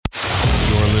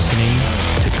listening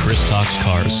to Chris Talks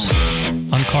Cars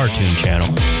on Cartoon Channel.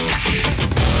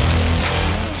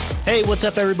 Hey, what's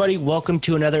up, everybody? Welcome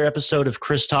to another episode of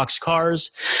Chris Talks Cars.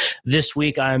 This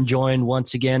week, I am joined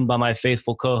once again by my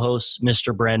faithful co-host,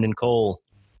 Mr. Brandon Cole.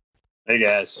 Hey,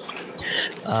 guys.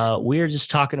 We are just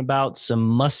talking about some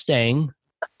Mustang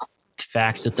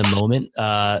facts at the moment.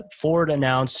 Ford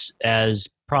announced, as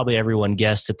probably everyone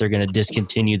guessed, that they're going to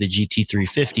discontinue the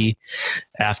GT350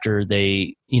 after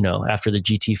the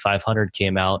GT500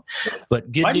 came out. But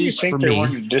good news for me. Why do you think they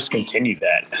wanted to discontinue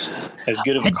that? As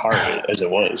good of a car as it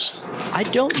was. I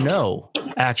don't know.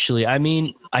 Actually, I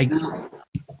mean, I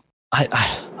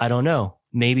don't know.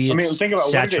 Maybe it's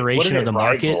saturation of the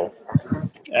market.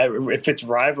 If it's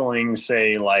rivaling,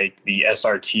 say, like the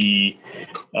SRT,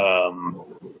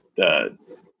 the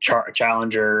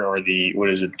Challenger, or the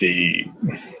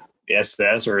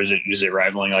SS, or is it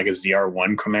rivaling like a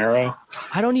ZR1 Camaro?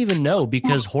 I don't even know,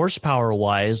 because horsepower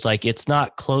wise, like, it's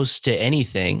not close to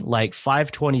anything. Like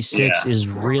 526 is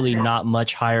really not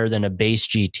much higher than a base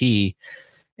GT.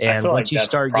 And once you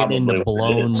start getting into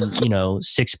blown,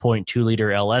 6.2 liter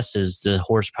LSs, the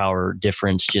horsepower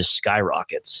difference just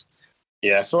skyrockets.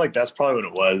 Yeah, I feel like that's probably what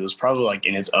it was. It was probably like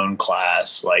in its own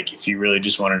class. Like if you really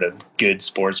just wanted a good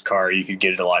sports car, you could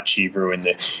get it a lot cheaper in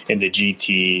the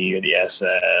GT or the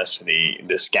SS or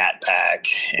the Scat Pack.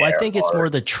 Well, I think it's more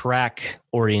the track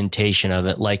orientation of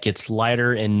it. Like it's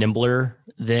lighter and nimbler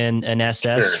than an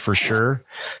SS for sure.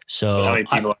 So how many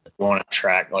people want to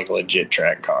track, like a legit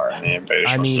track car? I mean,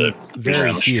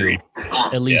 very few,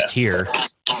 at least here.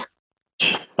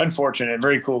 Unfortunate.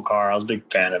 Very cool car. I was a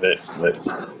big fan of it. But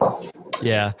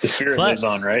yeah, the spirit lives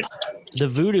on, right? The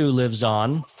Voodoo lives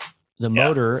on. The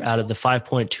motor out of the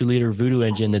 5.2 liter Voodoo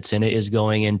engine that's in it is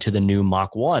going into the new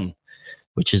Mach 1,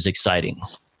 which is exciting.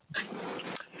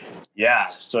 Yeah,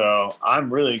 so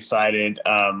I'm really excited.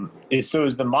 Is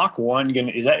the Mach 1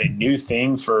 is that a new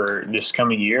thing for this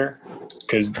coming year?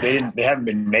 Because they haven't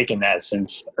been making that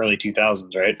since early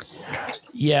 2000s, right?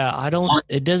 Yeah,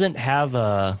 it doesn't have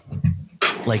a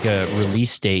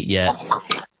release date yet.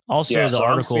 Also, the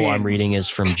article I'm reading is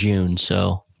from June,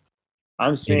 so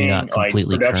I'm seeing like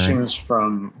productions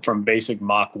from basic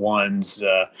Mach 1s,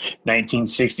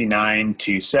 1969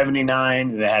 to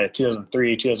 79. They had a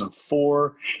 2003,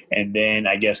 2004, and then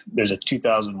I guess there's a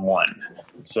 2001.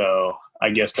 So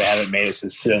I guess they haven't made it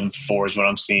since 2004 is what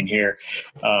I'm seeing here.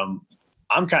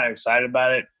 I'm kind of excited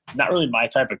about it. Not really my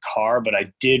type of car, but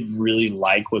I did really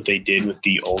like what they did with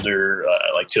the older,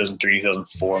 like 2003,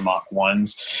 2004 Mach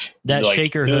 1s. That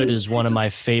shaker hood is one of my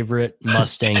favorite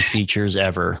Mustang features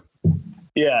ever.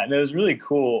 Yeah, and it was really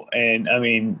cool. And I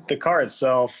mean, the car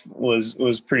itself was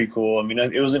pretty cool. I mean,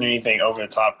 it wasn't anything over the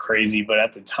top crazy, but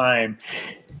at the time,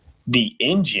 the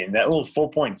engine, that little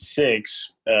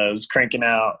 4.6 was cranking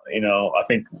out, I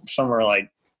think somewhere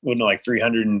like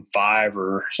 305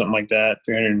 or something like that,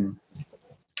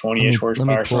 320-ish horsepower.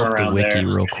 Let me pull up the wiki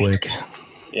real quick.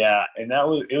 Yeah, and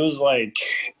it was like,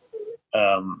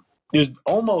 it was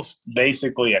almost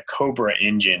basically a Cobra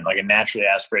engine, like a naturally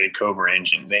aspirated Cobra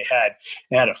engine. They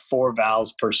had a 4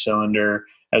 valves per cylinder,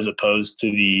 as opposed to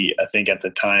I think at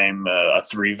the time, a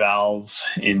 3 valve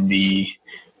in the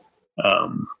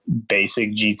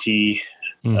basic GT.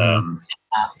 Mm-hmm.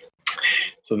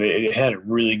 So it had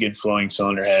really good flowing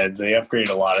cylinder heads. They upgraded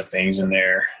a lot of things in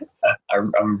there.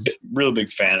 I'm a real big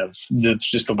fan of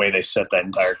just the way they set that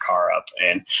entire car up,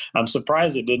 and I'm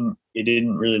surprised it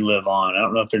didn't really live on. I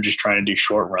don't know if they're just trying to do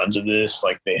short runs of this,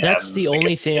 like they have. That's the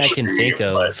only thing I can think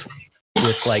of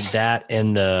with like that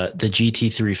and the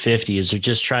GT350 is they're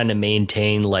just trying to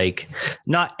maintain like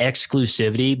not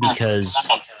exclusivity, because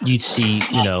you see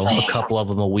a couple of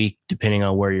them a week depending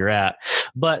on where you're at,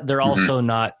 but they're also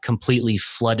not completely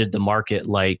flooded the market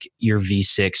like your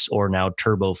V6 or now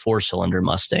turbo 4-cylinder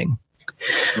Mustang.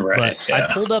 Right. But yeah.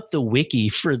 I pulled up the wiki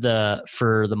for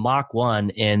the Mach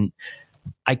 1, and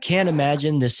I can't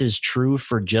imagine this is true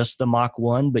for just the Mach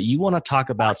 1, but you want to talk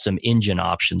about some engine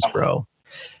options, bro.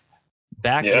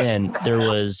 Back then, there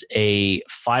was a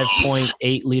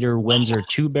 5.8 liter Windsor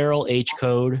 2-barrel H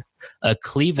code, a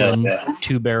Cleveland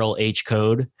 2-barrel H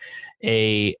code,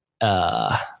 a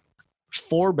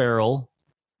 4-barrel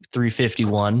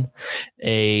 351,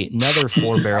 another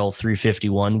 4-barrel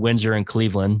 351, Windsor and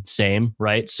Cleveland, same,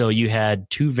 right? So you had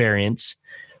two variants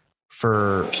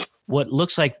for what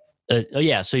looks like,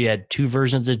 so you had two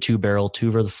versions of the 2-barrel,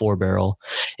 two for the 4-barrel,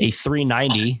 a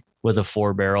 390 with a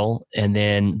 4-barrel, and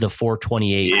then the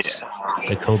 428s,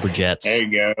 the Cobra Jets. There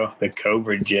you go, the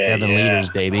Cobra Jet, 7 liters,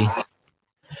 baby.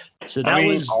 So that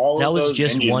was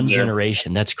just one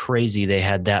generation. That's crazy. They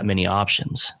had that many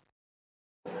options.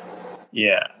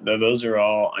 Yeah, those are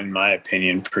all, in my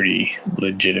opinion, pretty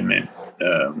legitimate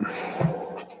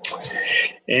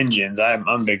engines. I'm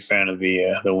a big fan of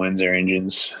the Windsor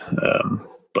engines,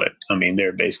 but I mean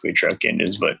they're basically truck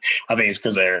engines. But I think it's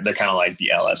because they're kind of like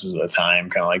the LSs of the time,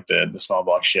 kind of like the small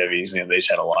block Chevys. They just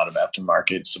had a lot of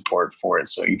aftermarket support for it,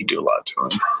 so you could do a lot to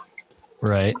them.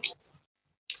 Right.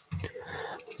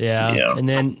 Yeah. And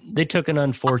then they took an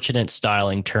unfortunate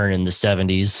styling turn in the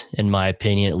 70s, in my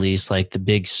opinion, at least, like the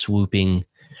big swooping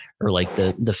or like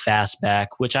the fastback,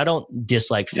 which I don't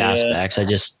dislike fastbacks.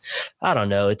 I don't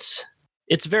know. It's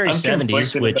very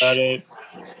 70s, which about it.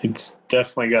 It's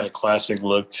definitely got a classic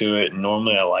look to it.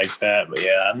 Normally I like that, but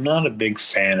I'm not a big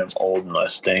fan of old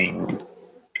Mustang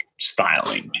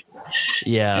styling.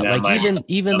 Yeah. And like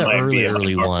even the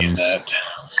early ones.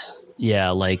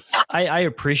 Yeah, like I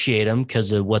appreciate them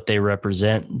because of what they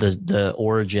represent, the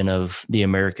origin of the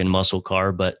American muscle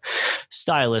car, but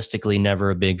stylistically,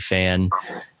 never a big fan.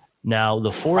 Now,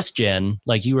 the fourth gen,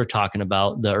 like you were talking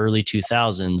about, the early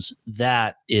 2000s,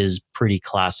 that is pretty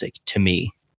classic to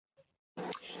me.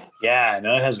 Yeah,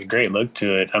 no, it has a great look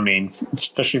to it. I mean,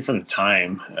 especially for the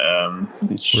time.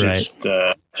 It's just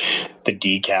the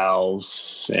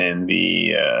decals and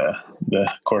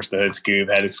of course, the hood scoop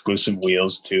had exclusive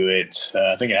wheels to it.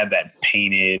 I think it had that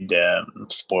painted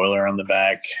spoiler on the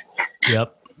back.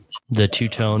 Yep. The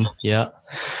two-tone. Yeah.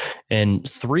 And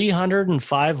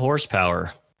 305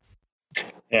 horsepower.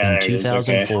 Yeah. In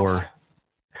 2004. Okay.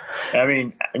 I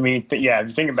mean, if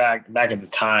you think back at the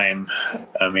time,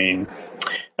 I mean,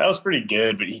 that was pretty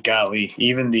good, but golly,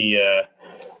 even the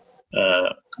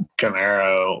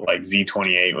Camaro like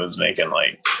Z28 was making,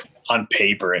 like, on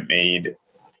paper it made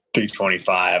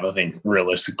 325. I think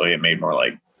realistically it made more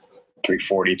like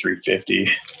 340, 350.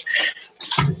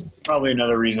 Probably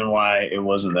another reason why it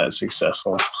wasn't that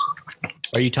successful.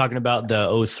 Are you talking about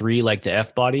the 03, like the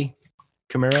F-body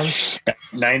Camaros?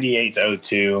 98 to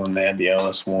 02, and they had the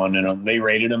LS1 in them. They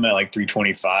rated them at like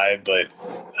 325, but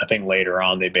I think later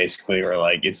on they basically were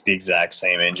like, it's the exact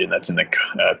same engine that's in the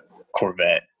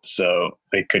Corvette. So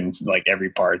they couldn't, like, every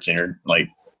part's entered like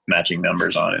matching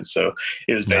numbers on it. So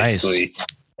it was basically,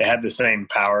 it had the same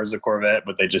power as the Corvette,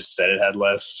 but they just said it had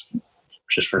less,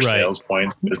 just for sales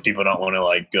points, because people don't want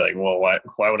to be like, well, why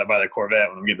would I buy the Corvette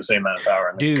when I'm getting the same amount of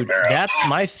power? Dude, that's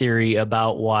my theory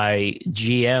about why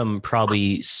GM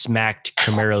probably smacked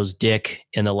Camaro's dick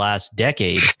in the last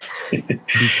decade,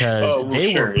 because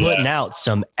they were putting out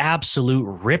some absolute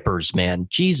rippers, man.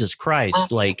 Jesus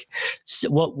Christ. Like,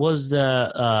 what was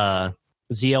the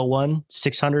ZL1?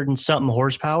 600 and something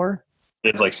horsepower?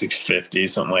 It's like 650,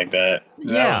 something like that.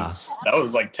 Yeah. That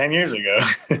was like 10 years ago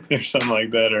or something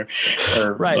like that. Or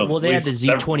right. Well, they had the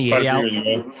Z28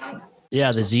 out.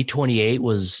 Yeah, the Z28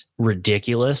 was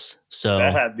ridiculous. So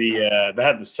that had the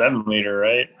 7-liter,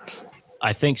 right?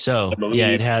 I think so. I believe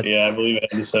it had the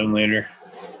 7-liter.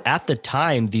 At the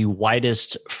time, the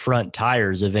widest front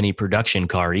tires of any production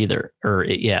car either.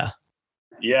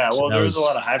 Yeah, well, there was a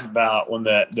lot of hype about when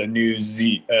the new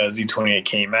Z28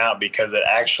 came out, because it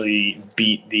actually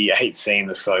beat I hate saying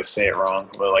this so I say it wrong,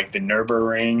 but like the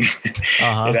Nürburgring,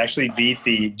 it actually beat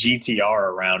the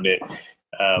GTR around it.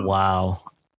 Wow.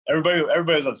 Everybody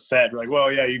was upset. We're like,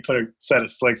 well, yeah, you put a set of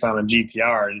slicks on a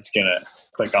GTR and it's going to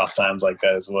click off times like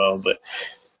that as well. But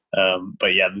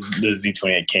yeah, the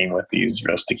Z28 came with these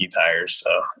real sticky tires. So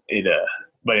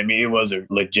but I mean, it was a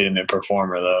legitimate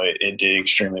performer, though. It did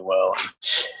extremely well.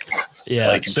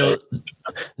 Yeah. So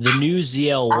the new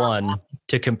ZL1,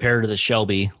 to compare to the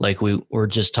Shelby, like we were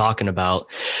just talking about,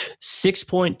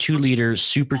 6.2 liter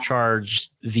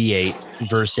supercharged V8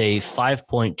 versus a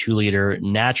 5.2 liter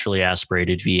naturally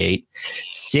aspirated V8,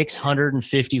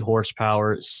 650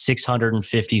 horsepower,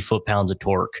 650 foot-pounds of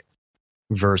torque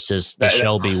versus the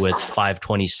Shelby with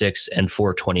 526 and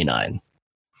 429.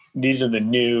 These are the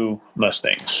new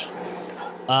Mustangs.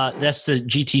 That's the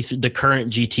the current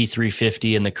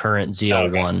GT350 and the current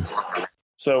ZL1. Okay.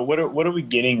 So what are we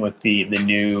getting with the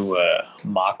new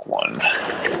Mach 1?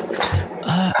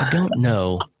 I don't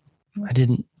know. I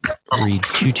didn't read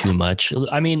too much.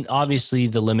 I mean, obviously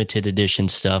the limited edition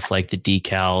stuff like the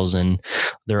decals, and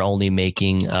they're only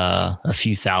making a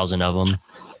few thousand of them,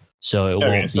 so it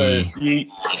won't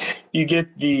be. You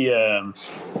get the.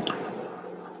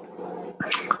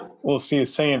 Well, see,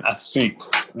 it's saying,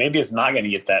 maybe it's not going to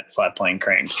get that flat plane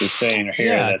crank. So it's saying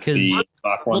here that the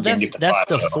Mach 1 didn't get the that's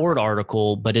the Ford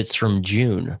article, but it's from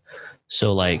June.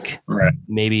 So,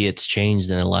 maybe it's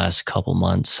changed in the last couple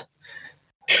months.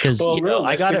 Because,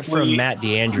 I got it from Matt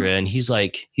D'Andrea, and he's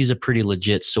a pretty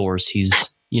legit source. He's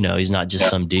not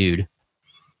just some dude.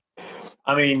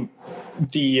 I mean,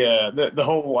 The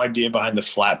whole idea behind the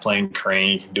flat plane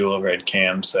crane, you can do overhead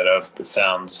cam setup. It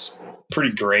sounds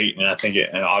pretty great, and I think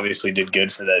it obviously did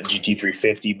good for that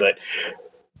GT350. But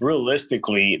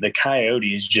realistically, the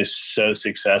Coyote is just so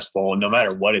successful, no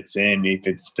matter what it's in. If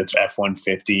it's the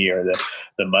F-150 or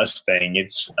the Mustang,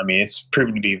 it's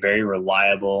proven to be very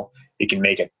reliable. It can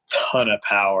make a ton of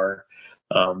power.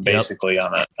 Basically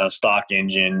on a stock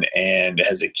engine, and it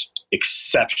has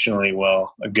exceptionally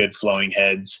good flowing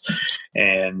heads.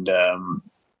 And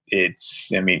it's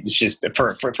just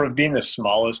for being the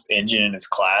smallest engine in its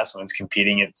class when it's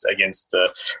competing against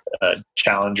the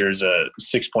Challenger's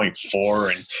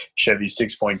 6.4 and Chevy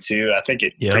 6.2. I think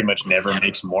it pretty much never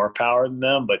makes more power than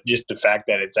them, but just the fact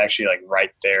that it's actually like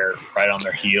right there, right on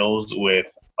their heels with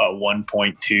a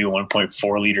 1.2,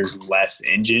 1.4 liters less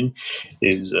engine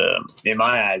is, in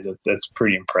my eyes, that's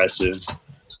pretty impressive.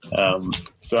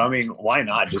 So, why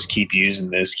not just keep using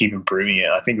this, keep improving it?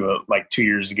 I think like 2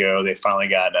 years ago, they finally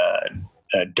got a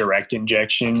direct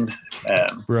injection.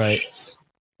 Right.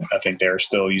 I think they were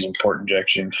still using port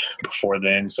injection before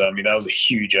then. So, that was a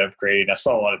huge upgrade. I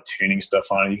saw a lot of tuning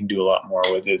stuff on it. You can do a lot more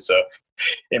with it. So,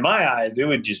 in my eyes, it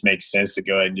would just make sense to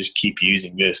go ahead and just keep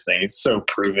using this thing. It's so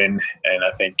proven, and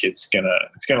I think it's gonna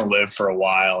live for a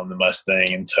while in the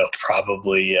Mustang until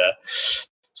probably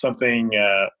something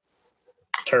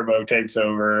turbo takes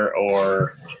over,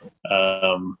 or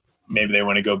maybe they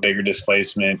want to go bigger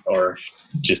displacement, or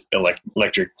just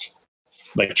electric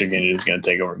engine is going to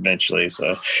take over eventually.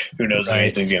 So who knows if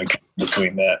anything's going to come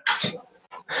between that.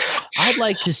 I'd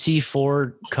like to see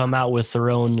Ford come out with their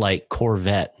own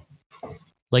Corvette.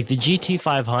 Like the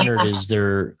GT500 is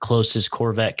their closest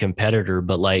Corvette competitor,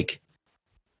 but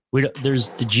there's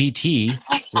the GT,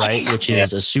 right, which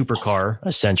is a supercar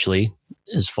essentially,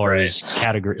 as far as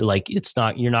category.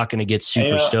 You're not going to get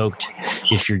super stoked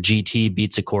if your GT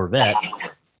beats a Corvette.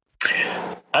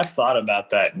 I've thought about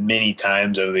that many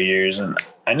times over the years, and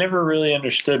I never really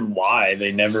understood why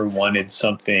they never wanted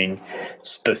something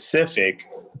specific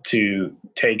to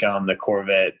take on the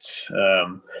Corvette.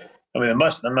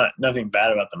 Nothing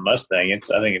bad about the Mustang.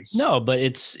 But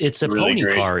it's a really pony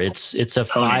great car. It's a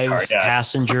 5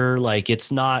 passenger.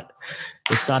 It's not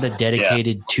a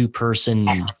dedicated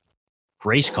 2-person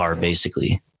race car,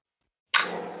 basically.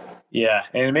 Yeah,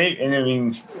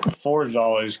 and Ford's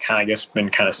always been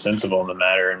kind of sensible in the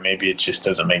matter, and maybe it just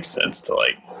doesn't make sense to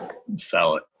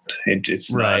sell it.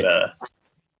 It's right. not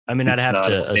I'd have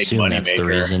to assume that's the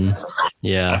reason.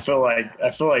 Yeah, I feel like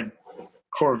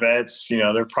Corvettes,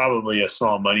 they're probably a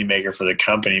small moneymaker for the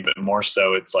company, but more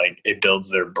so it's it builds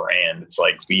their brand. It's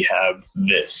we have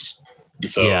this.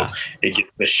 So it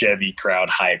gets the Chevy crowd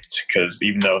hyped, because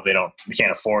even though they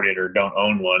can't afford it or don't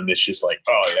own one, it's just oh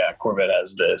yeah, Corvette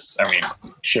has this.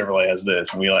 Chevrolet has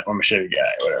this, and I'm a Chevy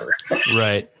guy, whatever.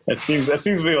 Right. That seems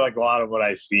to be a lot of what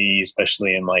I see,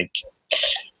 especially in the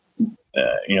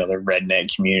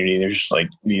redneck community. There's just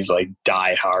these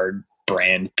diehard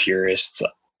brand purists.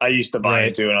 I used to buy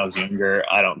into when I was younger.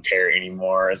 I don't care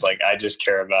anymore. It's I just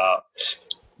care about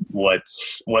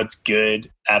what's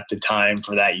good at the time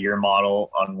for that year model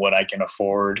on what I can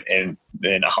afford, and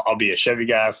then I'll be a Chevy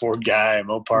guy, a Ford guy, a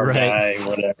Mopar guy,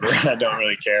 whatever. I don't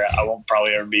really care. I won't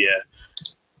probably ever be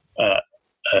a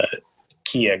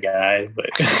Kia guy, but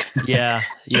yeah.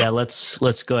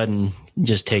 Let's go ahead and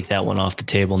just take that one off the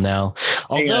table now.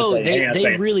 Although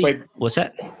they really, wait, what's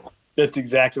that? That's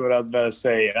exactly what I was about to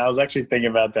say. And I was actually thinking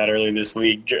about that earlier this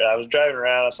week. I was driving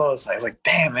around. I saw this. I was like,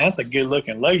 damn, man, that's a good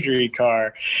looking luxury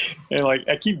car. And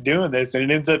I keep doing this, and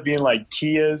it ends up being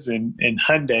Kias and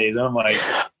Hyundais. And I'm like,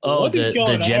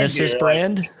 the Genesis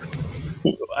brand?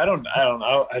 I don't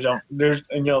know. There's,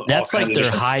 that's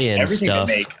their high end stuff.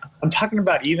 I'm talking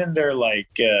about even their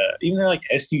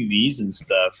SUVs and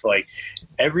stuff.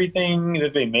 Everything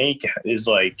that they make is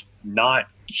not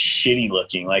shitty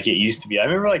looking like it used to be. I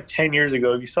remember 10 years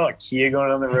ago, if you saw a Kia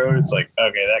going on the road, it's okay,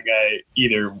 that guy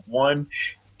either one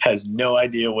has no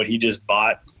idea what he just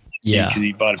bought because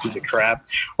he bought a piece of crap,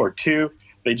 or two,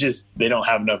 they don't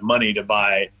have enough money to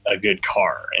buy a good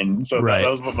car. And so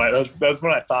that's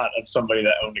when I thought of somebody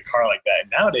that owned a car like that.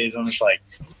 And nowadays I'm just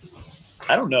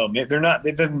I don't know.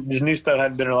 This new stuff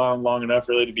hasn't been around long enough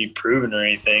really to be proven or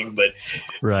anything, but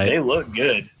they look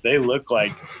good. They look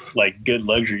like good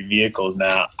luxury vehicles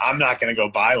now. I'm not going to go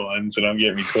buy one, so don't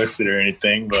get me twisted or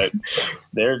anything, but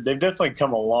they've definitely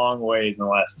come a long ways in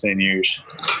the last 10 years.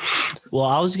 Well,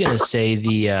 I was going to say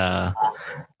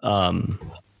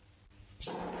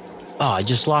I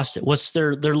just lost it. What's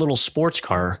their little sports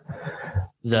car?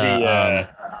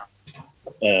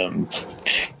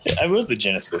 It was the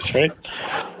Genesis, right?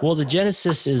 Well, the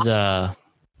Genesis is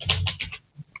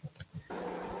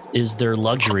is their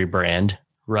luxury brand,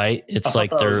 right? It's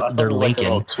like their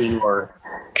Lincoln. Like or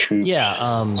coupe.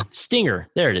 Yeah, Stinger.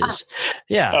 There it is.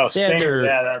 Yeah, they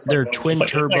had their twin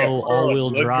turbo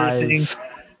all-wheel drive.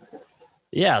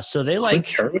 Yeah, so they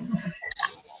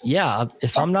yeah,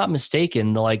 if I'm not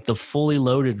mistaken, the fully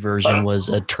loaded version was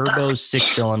a turbo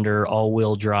 6-cylinder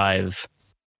all-wheel drive.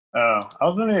 Oh, I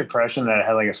was under the impression that it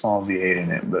had like a small V8 in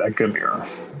it, but I could be wrong.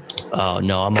 Oh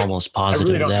no, I'm almost positive.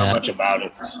 I really don't know much about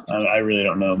it. I really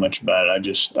don't know much about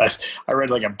it. I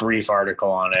read like a brief article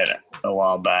on it a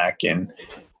while back, and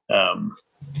I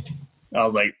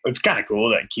was like, it's kind of cool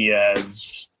that Kia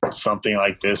has something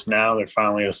like this now. They're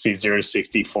finally a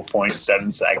 0-60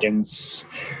 4.7 seconds.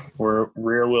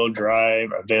 Rear wheel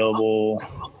drive available,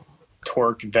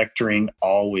 torque vectoring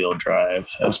all wheel drive.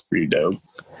 That's pretty dope.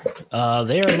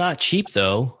 They are not cheap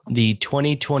though. The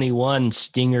 2021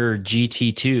 Stinger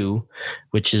GT2,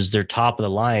 which is their top of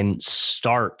the line,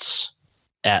 starts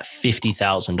at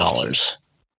 $50,000.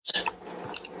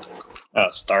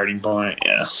 Starting point,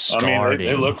 yeah. I mean,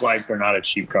 they look like they're not a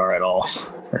cheap car at all,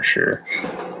 for sure.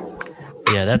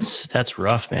 Yeah, that's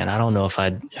rough, man. I don't know if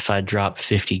I'd drop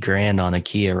 $50,000 on a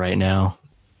Kia right now.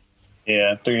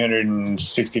 Yeah,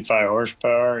 365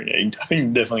 horsepower. Yeah, I think you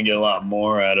definitely get a lot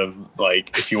more out of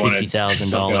like if you wanted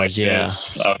 $50,000. Like yeah,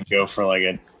 this, I would go for like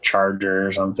a Charger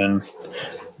or something.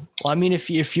 Well, I mean, if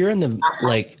you're in the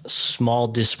like small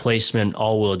displacement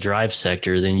all-wheel drive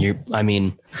sector, then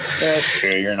that's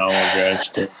true. You're an all-wheel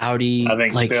drive. Audi, I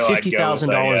think like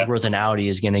 $50,000 worth an Audi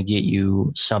is going to get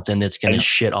you something that's going to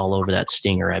shit all over that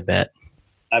Stinger. I bet.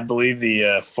 I believe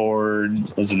the Ford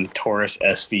the Taurus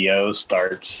SVO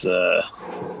starts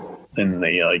in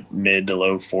the like mid to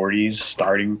low 40s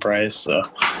starting price. So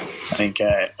I think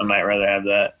I might rather have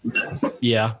that.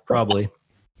 Yeah, probably.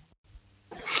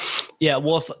 Yeah,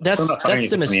 well, that's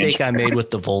the mistake I made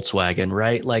with the Volkswagen,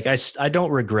 right? Like I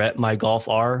don't regret my Golf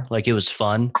R. Like it was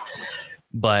fun,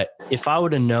 but if I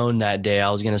would have known that day I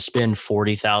was going to spend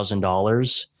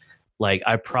 $40,000, like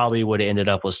I probably would have ended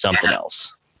up with something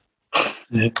else.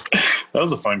 That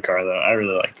was a fun car though. I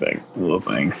really like that little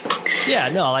thing. Yeah,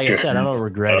 no, like I said, I don't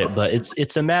regret it, but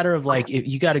it's a matter of like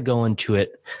you got to go into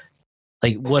it.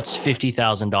 Like, what's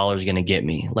 $50,000 going to get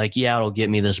me? Like, yeah, it'll get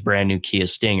me this brand new Kia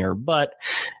Stinger, but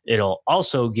it'll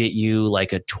also get you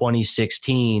like a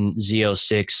 2016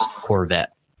 Z06 Corvette,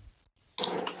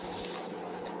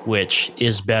 which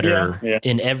is better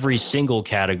in every single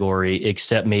category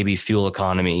except maybe fuel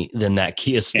economy than that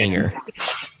Kia Stinger.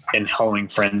 And hauling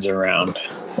friends around.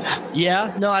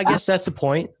 Yeah, no, I guess that's a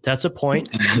point. That's a point.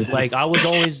 Like, I was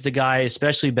always the guy,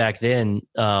 especially back then,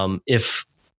 if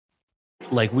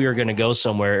like we were going to go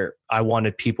somewhere, I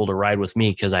wanted people to ride with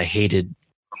me because I hated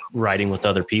riding with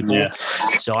other people. Yeah.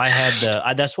 So I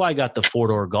had that's why I got the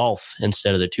 4-door Golf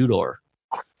instead of the 2-door.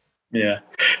 Yeah.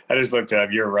 I just looked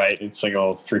up. You're right. It's like a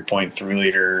 3.3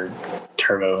 liter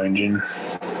turbo engine.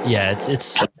 Yeah.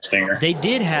 It's Stinger. They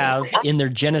did have in their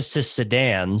Genesis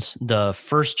sedans, the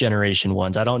first generation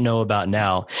ones, I don't know about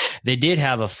now. They did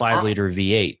have a 5-liter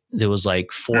V8 that was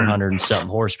like 400 and something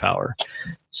horsepower.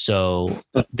 So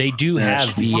they do have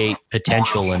V8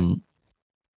 potential and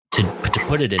to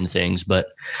put it in things, but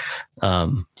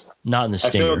not in the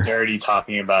Stinger. I feel dirty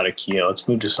talking about a Kia. Let's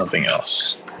move to something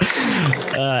else.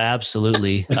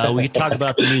 Absolutely. We could talk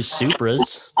about the new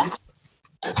Supras.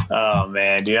 Oh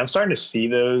man, dude, I'm starting to see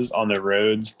those on the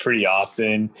roads pretty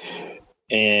often,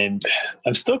 and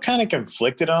I'm still kind of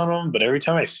conflicted on them. But every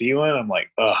time I see one, I'm like,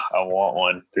 oh, I want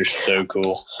one. They're so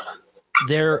cool.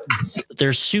 They're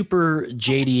super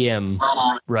JDM,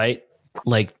 right?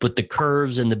 Like with the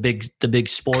curves and the big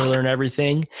spoiler and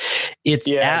everything. It's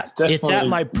at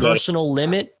my personal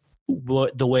limit.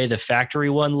 The way the factory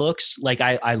one looks, like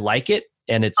I like it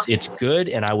and it's good,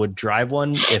 and I would drive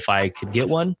one if I could get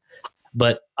one.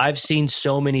 But I've seen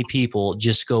so many people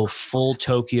just go full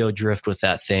Tokyo drift with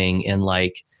that thing and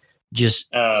like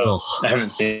just I haven't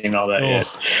seen all that yet.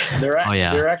 They're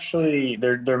actually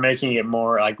making it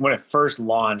more like when it first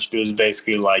launched, it was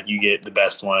basically like you get the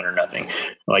best one or nothing.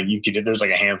 Like there's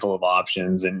like a handful of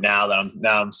options, and now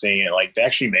I'm seeing it like they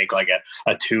actually make like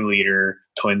a 2-liter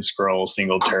twin scroll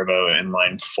single turbo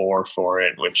inline 4 for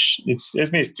it, which it's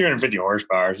 250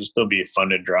 horsepower, so it'll still be fun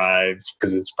to drive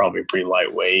because it's probably pretty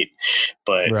lightweight.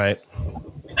 But right.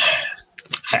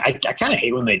 I kind of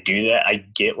hate when they do that. I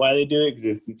get why they do it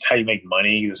because it's how you make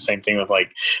money. The same thing with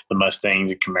like the Mustangs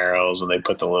and Camaros when they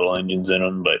put the little engines in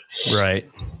them. But right,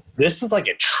 this is like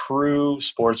a true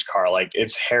sports car. Like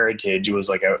its heritage was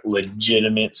like a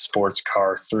legitimate sports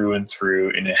car through and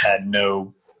through, and it had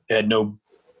no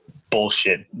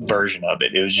bullshit version of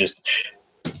it. It was just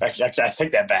Actually, I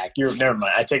take that back. Never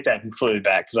mind. I take that completely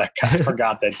back because I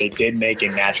forgot that they did make a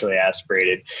naturally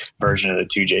aspirated version of the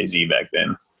 2JZ back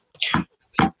then.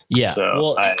 Yeah.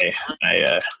 So well,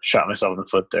 I shot myself in the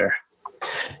foot there.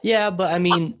 Yeah, but I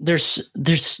mean, there's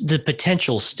the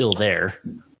potential still there.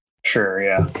 Sure.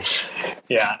 Yeah.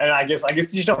 Yeah. And I guess you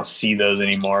just don't see those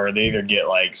anymore. They either get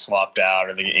like swapped out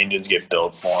or the engines get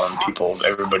built for them.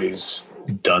 Everybody's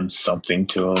done something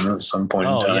to them at some point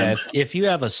in time. Yeah. If you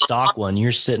have a stock one,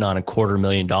 you're sitting on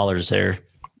 $250,000 there.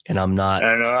 And I'm not,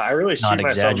 I know. I really not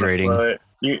exaggerating.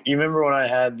 You remember when I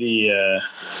had the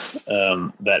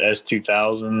that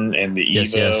S2000 and the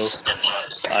Evo? Yes.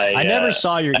 I never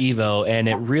saw your Evo, and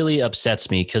it really upsets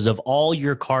me because of all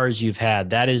your cars you've had,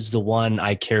 that is the one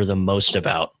I care the most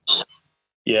about.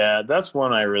 Yeah, that's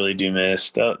one I really do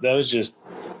miss. That was just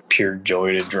pure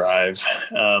joy to drive.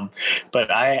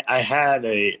 But I had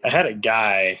a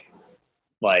guy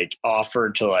like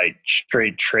offered to like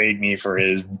straight trade me for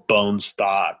his bone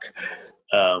stock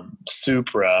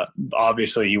Supra.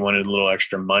 Obviously he wanted a little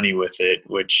extra money with it,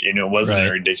 which wasn't a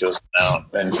ridiculous amount,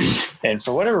 and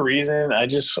for whatever reason I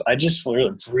just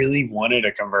really wanted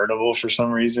a convertible for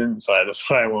some reason, so that's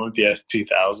why I went with the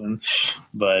S2000.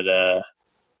 But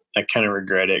I kind of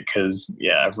regret it because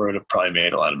I would have probably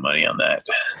made a lot of money on that,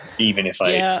 even if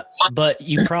but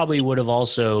you probably would have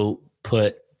also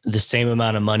put the same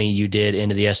amount of money you did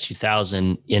into the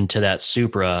S2000 into that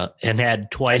Supra and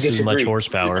had twice as much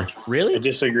horsepower. Really? I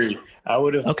disagree. I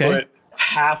would have put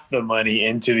half the money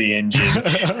into the engine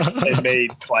and made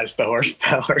twice the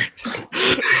horsepower.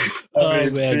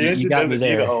 Man, you got me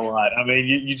there. A whole lot. I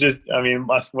mean,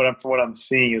 what I'm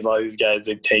seeing is all these guys,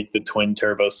 they take the twin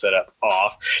turbo setup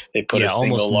off. They put a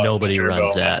single almost nobody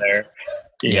runs that. There.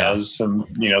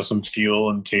 Some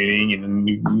fuel and tuning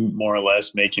and more or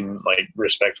less making like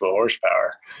respectable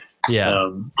horsepower. Yeah.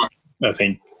 I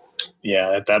think,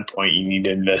 at that point you need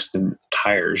to invest in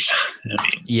tires.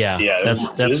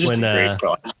 That's when, I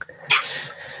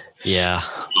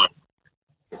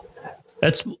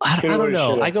don't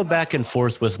know. I go back and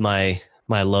forth with my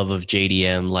love of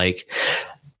JDM. Like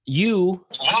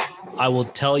I will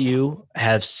tell you,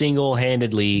 have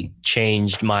single-handedly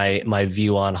changed my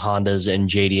view on Hondas and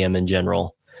JDM in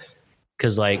general.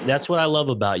 Because that's what I love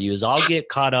about you is I'll get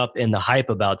caught up in the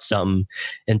hype about something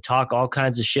and talk all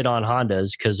kinds of shit on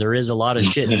Hondas because there is a lot of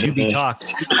shit to be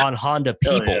talked on Honda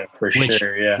people,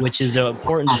 which is an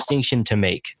important distinction to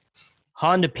make.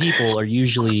 Honda people are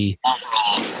usually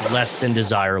less than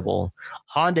desirable.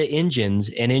 Honda engines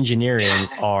and engineering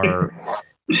are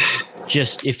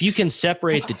just, if you can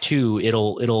separate the two,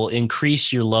 it'll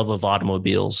increase your love of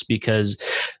automobiles because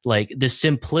the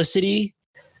simplicity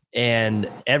and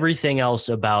everything else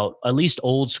about at least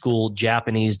old school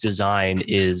Japanese design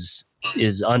is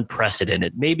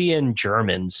unprecedented. Maybe in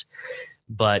Germans,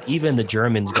 but even the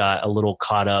Germans got a little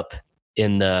caught up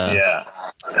in the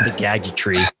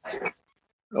gadgetry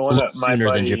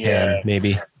sooner than Japan,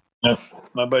 maybe.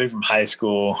 My buddy from high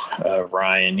school,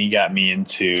 Ryan, he got me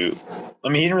into, he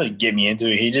didn't really get me into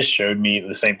it. He just showed me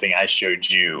the same thing I showed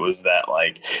you, was that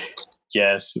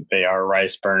yes, they are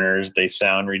rice burners. They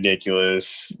sound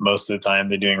ridiculous. Most of the time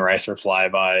they're doing ricer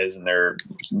flybys and they're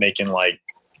making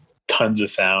tons of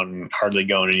sound and hardly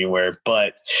going anywhere.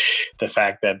 But the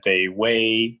fact that they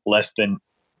weigh less than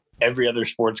every other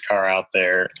sports car out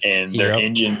there and their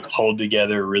engines hold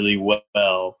together really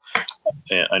well,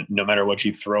 no matter what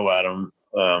you throw at them,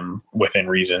 within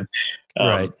reason.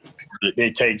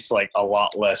 It takes a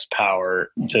lot less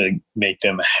power to make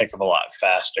them a heck of a lot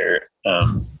faster,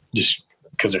 just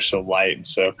because they're so light. And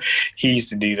so he used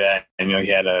to do that. And, he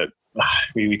had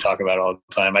we talk about it all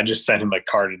the time. I just sent him a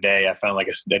car today. I found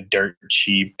a dirt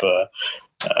cheap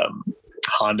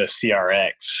Honda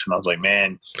CRX. And I was like,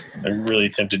 man, I'm really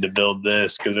tempted to build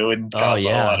this because it wouldn't cost a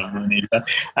lot of money.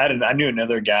 I knew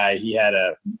another guy, he had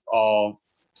all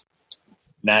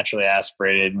naturally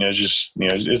aspirated, and it was just,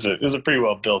 it was a pretty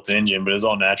well built engine, but it was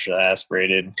all naturally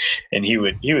aspirated. And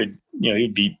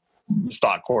he'd beat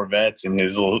stock Corvettes in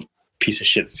his little piece of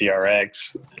shit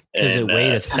CRX because it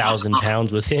weighed 1,000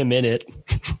 pounds with him in it.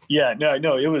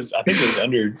 No, it was, I think it was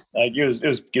under,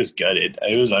 it was gutted.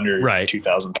 It was under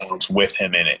 2,000 pounds with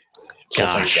him in it. Full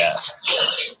tank of gas.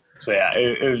 So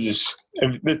it was just,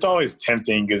 it's always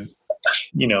tempting because,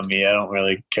 me, I don't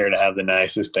really care to have the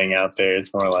nicest thing out there.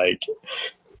 It's more like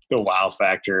the wow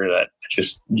factor that you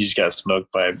just got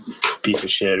smoked by a piece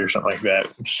of shit or something like that.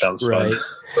 It sounds fun.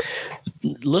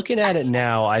 Looking at it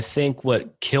now, I think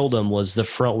what killed him was the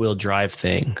front wheel drive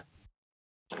thing.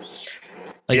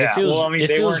 If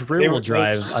it was rear wheel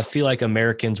drive, I feel like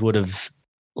Americans would have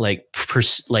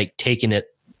taken it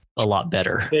a lot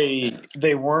better.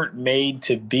 They weren't made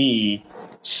to be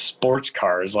sports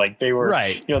cars. Like they were,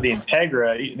 right. You know, the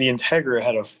Integra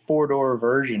had a 4-door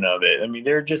version of it. I mean,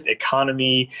 they're just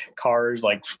economy cars,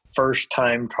 like first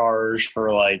time cars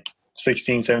for like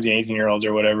 16, 17, 18-year-olds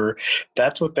or whatever.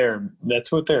 That's what they're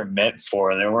meant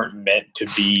for. They weren't meant to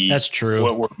be That's true.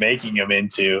 what we're making them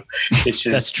into. It's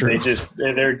just That's true.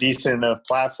 they're a decent enough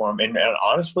platform. And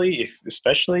honestly,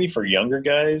 especially for younger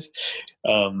guys,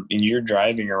 and you're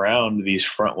driving around these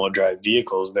front wheel drive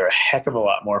vehicles, they're a heck of a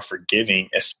lot more forgiving,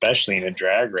 especially in a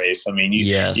drag race. I mean, you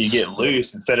get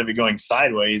loose, instead of it going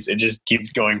sideways, it just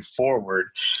keeps going forward.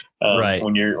 Right.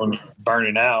 When you're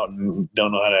burning out and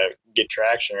don't know how to get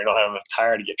traction or don't have enough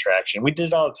tire to get traction. We did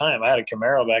it all the time. I had a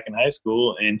Camaro back in high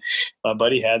school, and my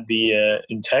buddy had the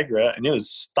Integra, and it was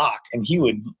stock, and he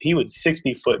would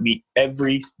 60 foot me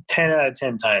every 10 out of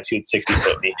 10 times. He would 60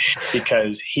 foot me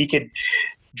because he could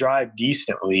drive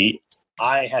decently.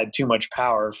 I had too much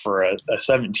power for a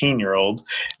 17-year-old,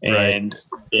 and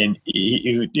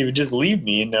he would just leave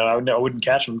me, and I wouldn't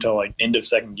catch him until like end of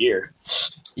second gear.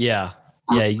 Yeah.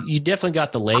 Yeah, you definitely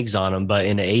got the legs on them, but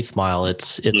in the 8th mile,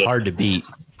 it's hard to beat.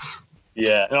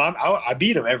 Yeah, no, I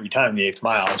beat him every time in the 8th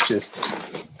mile. It's just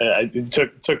it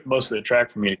took most of the track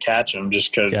for me to catch him,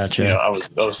 just because Gotcha. I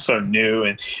was so new,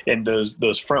 and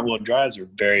those front wheel drives are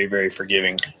very, very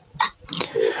forgiving.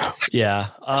 Yeah.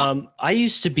 I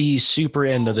used to be super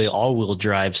into the all-wheel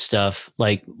drive stuff.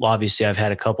 Like, obviously, I've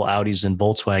had a couple Audis and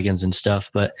Volkswagens and stuff,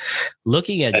 but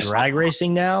looking at drag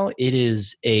racing now, it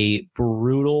is a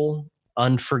brutal,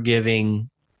 unforgiving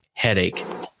headache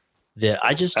that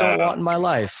I just don't want in my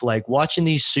life. Like watching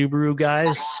these Subaru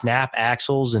guys snap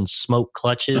axles and smoke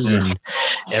clutches and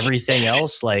everything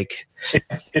else. Like,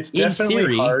 it's definitely in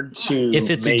theory, hard to if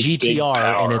it's a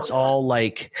GTR and it's all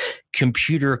like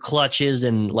computer clutches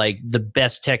and like the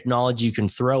best technology you can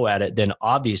throw at it, then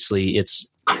obviously it's,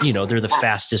 they're the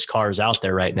fastest cars out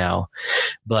there right now.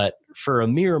 But for a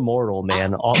mere mortal,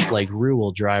 man, all like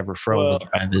rear-wheel drive or front-wheel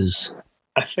drive is...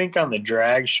 I think on the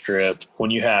drag strip,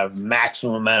 when you have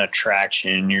maximum amount of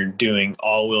traction, you're doing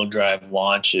all-wheel drive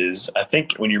launches. I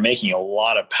think when you're making a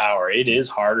lot of power, it is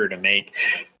harder to make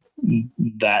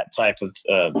that type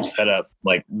of setup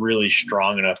like really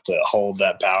strong enough to hold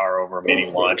that power over many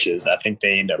launches. I think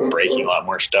they end up breaking a lot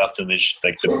more stuff than just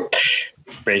like the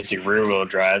basic rear-wheel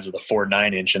drives with a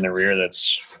 4.9 inch in the rear.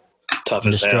 That's tough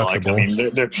as hell. Like, I mean,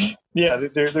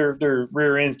 their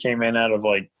rear ends came in out of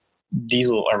like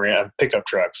diesel pickup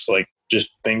trucks, like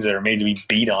just things that are made to be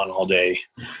beat on all day.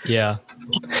 Yeah.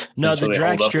 No, the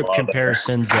drag strip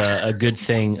comparison's a good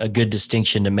thing, a good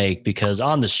distinction to make, because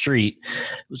on the street,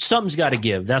 something's got to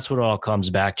give. That's what it all comes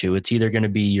back to. It's either going to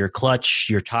be your clutch,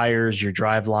 your tires, your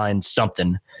drive line,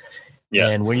 something. Yeah.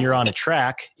 And when you're on a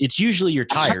track, it's usually your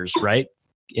tires, right?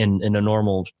 In a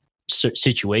normal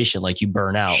situation, like you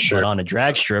burn out. Sure. But on a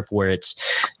drag strip where it's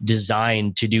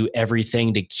designed to do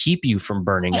everything to keep you from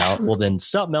burning out, well, then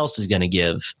something else is going to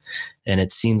give. And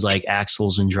it seems like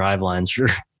axles and drive lines are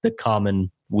the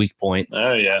common weak point.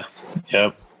 Oh yeah.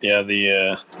 Yep. Yeah.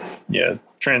 The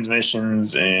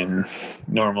transmissions, and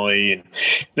normally,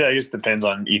 I guess it depends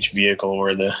on each vehicle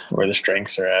where the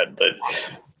strengths are at, but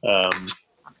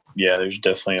yeah, there's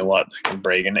definitely a lot that can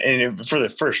break. And for the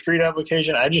first street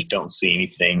application, I just don't see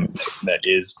anything that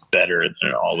is better than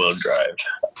an all-wheel drive.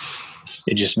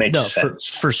 It just makes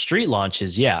sense. For street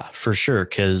launches, yeah, for sure.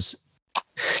 Because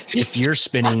if you're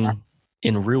spinning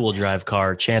in a rear-wheel drive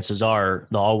car, chances are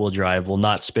the all-wheel drive will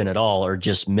not spin at all or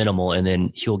just minimal, and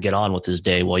then he'll get on with his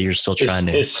day while you're still trying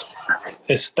to...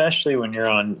 Especially when you're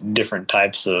on different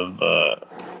types of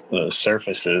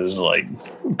surfaces, like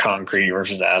concrete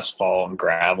versus asphalt and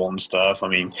gravel and stuff. I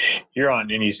mean, you're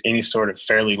on any sort of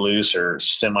fairly loose or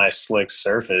semi-slick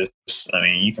surface. I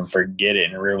mean, you can forget it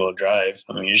in a rear-wheel drive.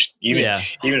 I mean,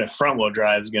 even a front-wheel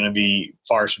drive is going to be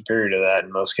far superior to that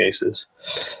in most cases.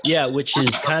 Yeah, which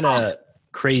is kind of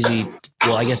crazy.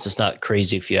 Well, I guess it's not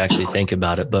crazy if you actually think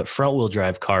about it, but front-wheel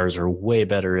drive cars are way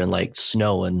better in like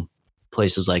snow and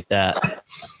places like that,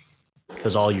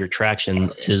 because all your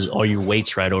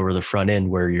weight's right over the front end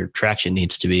where your traction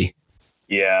needs to be.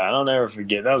 Yeah, I'll never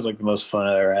forget. That was like the most fun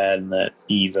I ever had in that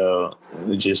Evo.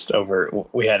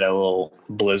 We had a little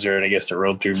blizzard, I guess, that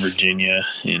rolled through Virginia,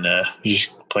 and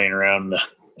just playing around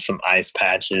some ice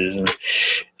patches and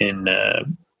in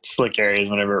slick areas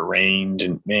whenever it rained.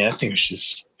 And man, I think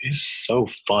it's so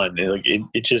fun.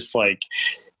 It just like,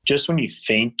 just when you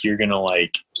think you're gonna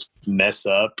like mess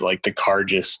up, like the car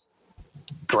just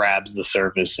grabs the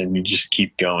surface and you just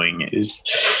keep going.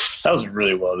 That was a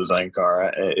really well designed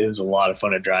car. It was a lot of fun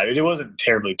to drive. It wasn't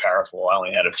terribly powerful. I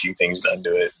only had a few things done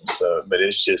to it, but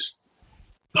it's just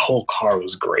the whole car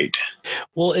was great.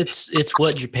 Well, it's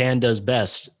what Japan does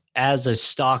best. As a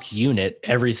stock unit,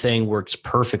 everything works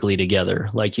perfectly together.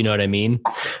 Like, you know what I mean?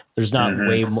 There's not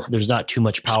there's not too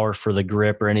much power for the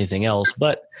grip or anything else.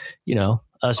 But, you know,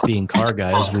 us being car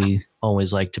guys, we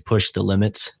always like to push the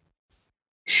limits.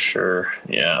 Sure.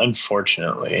 Yeah.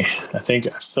 Unfortunately, I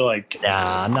feel like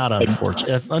not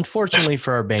unfortunately. Unfortunately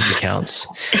for our bank accounts.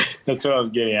 That's what I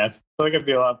was getting at. I feel like I'd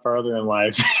be a lot farther in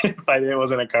life if I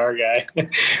wasn't a car guy.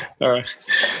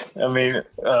 I mean,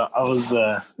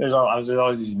 there's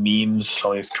always these memes,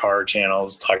 all these car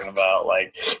channels talking about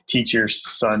like teach your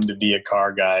son to be a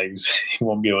car guy because he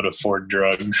won't be able to afford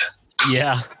drugs.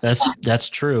 Yeah, that's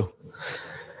true.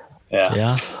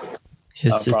 Yeah.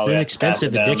 It's an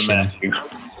expensive addiction.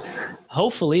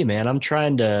 Hopefully, man. I'm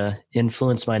trying to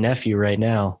influence my nephew right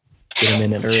now. Get him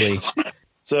in it early.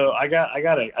 So I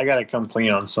gotta come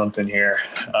clean on something here.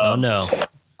 Oh no.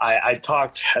 I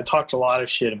talked a lot of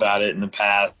shit about it in the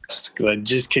past because I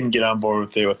just couldn't get on board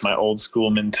with it with my old school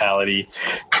mentality.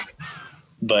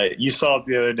 But you saw it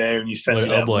the other day when you sent me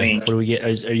that link. What do we get?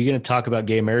 Are you going to talk about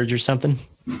gay marriage or something?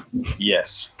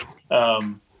 Yes.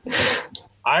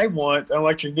 I want an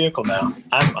electric vehicle now.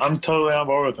 I'm totally on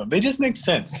board with them. They just make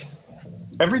sense.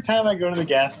 Every time I go to the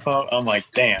gas pump, I'm like,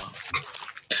 damn.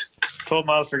 12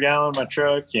 miles per gallon my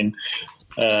truck, and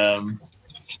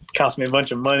cost me a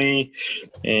bunch of money.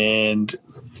 And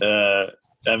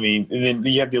and then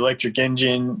you have the electric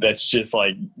engine that's just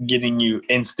like getting you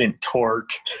instant torque,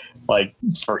 like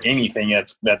for anything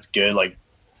that's good. Like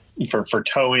for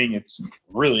towing, it's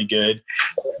really good.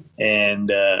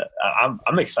 And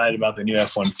I'm excited about the new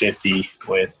F-150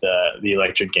 with the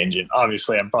electric engine.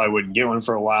 Obviously, I probably wouldn't get one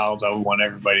for a while, so I would want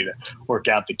everybody to work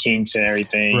out the kinks and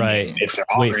everything. Right. If they're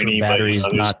wait for batteries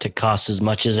not to cost as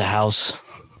much as a house.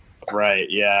 Right.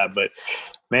 Yeah. But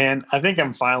man, I think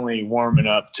I'm finally warming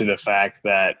up to the fact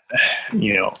that,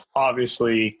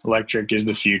 obviously electric is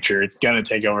the future. It's going to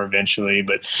take over eventually,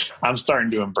 but I'm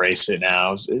starting to embrace it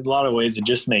now. In a lot of ways, it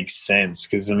just makes sense.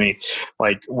 Cause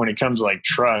like when it comes to like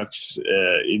trucks,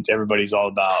 everybody's all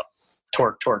about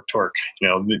torque,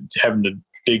 having the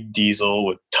big diesel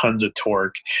with tons of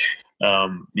torque. They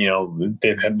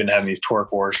have been having these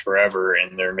torque wars forever,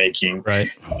 and they're making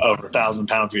over 1,000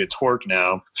 pound-feet of torque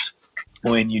now.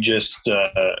 When you just,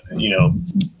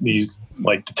 these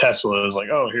like the Tesla is like,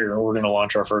 oh, here, we're going to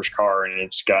launch our first car, and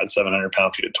it's got 700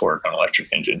 pound-feet of torque on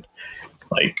electric engine.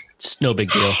 Like, it's no big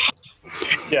deal.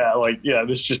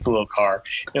 This is just a little car.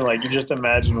 And like, you just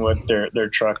imagine what their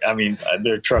truck,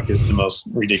 their truck is the most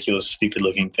ridiculous, stupid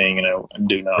looking thing, and I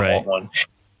do not want one.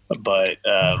 But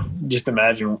just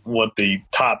imagine what the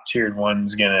top tiered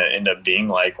one's going to end up being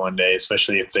like one day,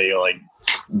 especially if they like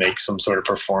make some sort of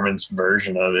performance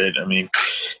version of it.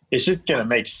 It's just going to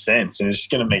make sense, and it's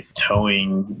going to make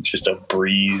towing just a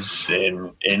breeze.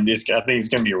 And I think it's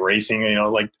going to be racing,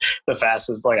 like the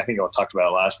fastest, like I think I talked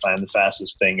about last time, the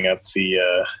fastest thing up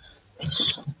the,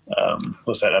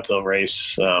 what's that uphill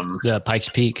race? The Pikes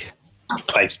Peak.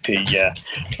 Pikes Peak. Yeah.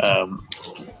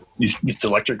 It's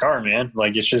electric car, man.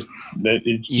 Like it just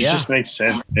makes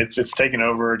sense. It's taking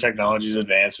over. Technology's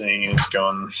advancing, and it's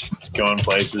going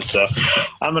places. So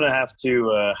I'm gonna have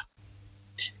to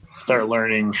start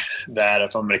learning that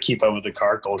if I'm gonna keep up with the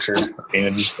car culture.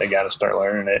 I got to start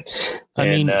learning it.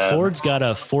 Ford's got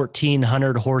a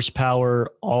 1,400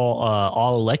 horsepower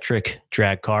all electric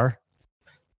drag car.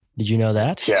 Did you know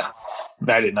that? Yeah,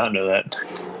 I did not know that.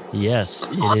 Yes,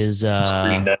 it is.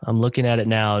 I'm looking at it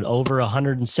now. Over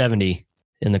 170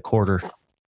 in the quarter.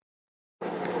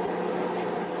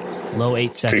 Low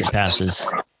 8-second passes.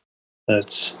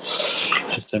 That's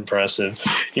impressive.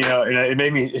 And it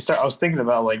made me start. I was thinking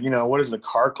about like, what does the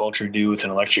car culture do with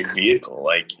an electric vehicle?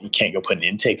 Like, you can't go put an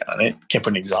intake on it, can't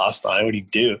put an exhaust on it. What do you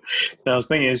do? And I was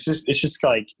thinking, it's just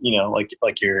like,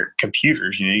 like your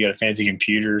computers. You got a fancy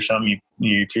computer or something.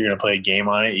 If you're gonna play a game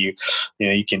on it, you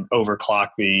can overclock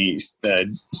the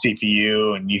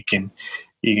CPU, and you can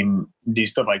do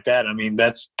stuff like that.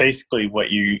 That's basically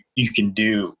what you can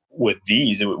do with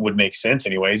these. It would make sense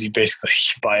anyways. You basically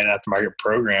buy an aftermarket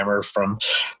programmer from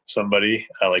somebody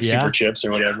like Super Chips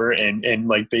or whatever, and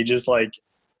like they just like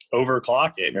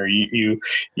overclock it, or you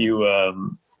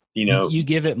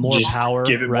give it more power,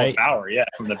 more power,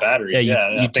 from the batteries.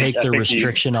 You take the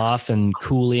restriction off and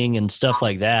cooling and stuff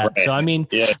like that. Right.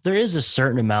 So there is a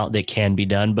certain amount that can be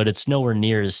done, but it's nowhere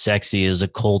near as sexy as a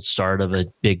cold start of a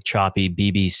big choppy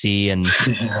BBC and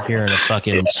hearing a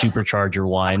fucking supercharger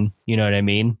whine. You know what I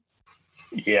mean?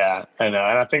 Yeah, I know.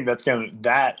 And I think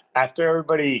that after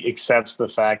everybody accepts the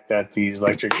fact that these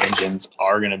electric engines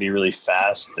are going to be really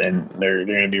fast and they're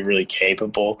going to be really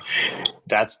capable,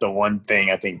 that's the one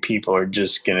thing I think people are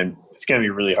it's going to be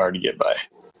really hard to get by.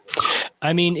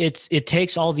 I mean, it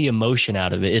takes all the emotion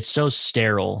out of it. It's so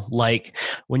sterile. Like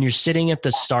when you're sitting at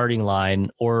the starting line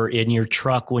or in your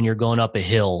truck when you're going up a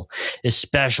hill,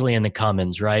 especially in the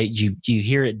Cummins, right? You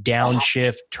hear it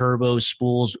downshift, turbo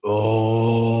spools,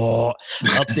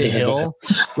 up the hill.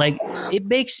 Like it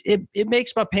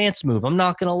makes my pants move. I'm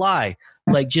not gonna lie.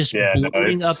 Like just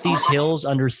blowing up these hills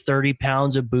under 30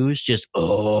 pounds of boost, just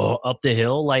up the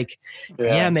hill. Like,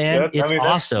 yeah man, it's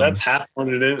awesome. That's half what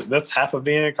it is. That's half of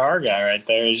being a car guy right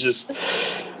there. It's just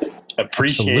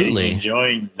appreciating,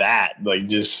 enjoying that, like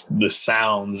just the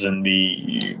sounds and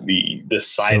the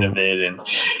sight of it, and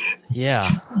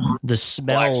the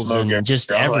smells and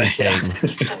just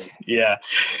everything. Yeah,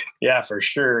 for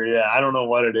sure. Yeah, I don't know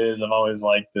what it is. I've always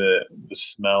liked the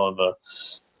smell of a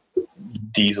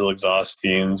diesel exhaust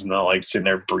fumes, not like sitting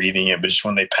there breathing it, but just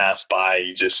when they pass by,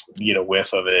 you get a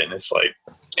whiff of it, and it's like,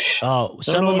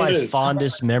 some of my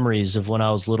fondest memories of when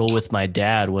I was little with my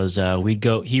dad was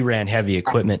he ran heavy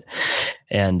equipment,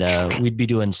 and we'd be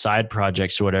doing side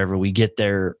projects or whatever. We get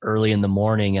there early in the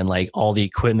morning and like all the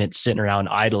equipment sitting around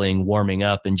idling, warming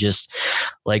up, and just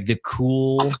like the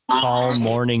cool, calm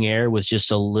morning air with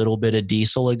just a little bit of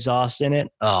diesel exhaust in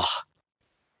it. Oh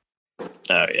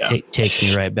yeah, takes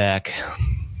me right back.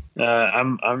 You're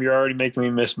already making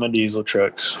me miss my diesel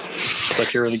trucks. Stuck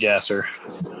here with a gasser.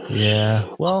 Yeah.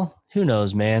 Well, who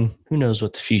knows, man? Who knows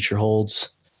what the future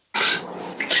holds?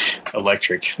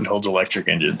 Electric. It holds electric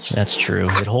engines. That's true.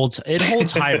 It holds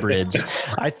hybrids.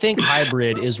 I think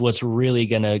hybrid is what's really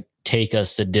going to take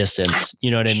us the distance.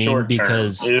 You know what I mean? Short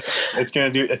because it's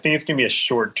going to I think it's going to be a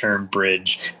short-term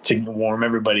bridge to warm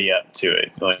everybody up to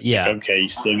it. Like, okay, you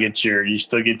still get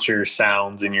your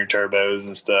sounds and your turbos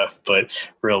and stuff, but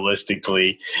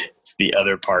realistically, it's the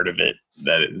other part of it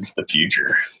that is the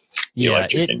future.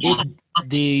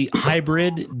 The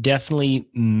hybrid definitely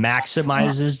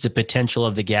maximizes the potential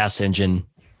of the gas engine,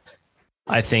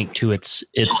 I think, to its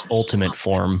ultimate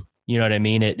form. You know what I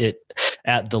mean? It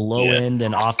at the low end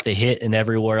and off the hit and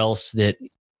everywhere else that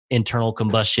internal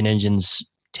combustion engines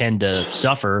tend to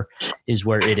suffer is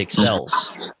where it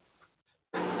excels.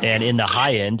 And in the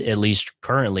high end, at least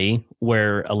currently,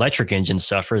 where electric engines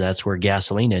suffer, that's where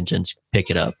gasoline engines pick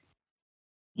it up.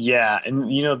 Yeah,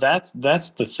 and that's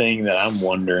the thing that I'm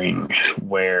wondering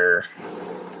where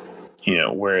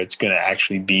it's going to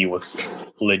actually be with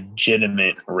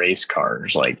legitimate race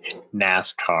cars like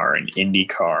NASCAR and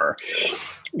IndyCar,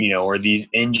 where these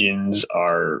engines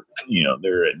are,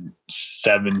 they're at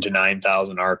 7,000 to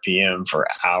 9,000 RPM for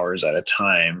hours at a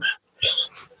time.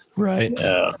 Right.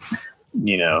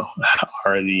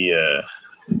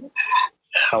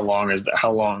 How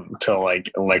long till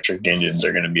like electric engines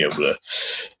are going to be able to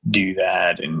do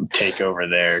that and take over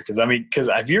there? Because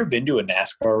have you ever been to a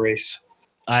NASCAR race?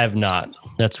 I have not.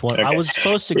 That's one I was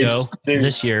supposed to go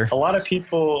this year.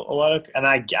 And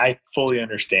I fully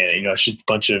understand it. It's just a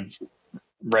bunch of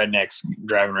rednecks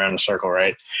driving around in a circle,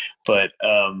 right? But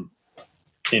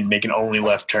and making only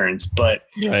left turns. But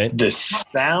the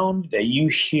sound that you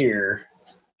hear.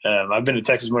 I've been to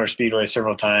Texas Motor Speedway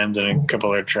several times and a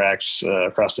couple other tracks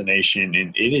across the nation,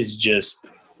 and it is just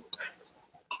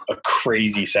a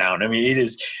crazy sound. I mean,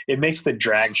 it makes the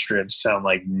drag strips sound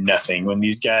like nothing when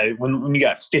these guys, when you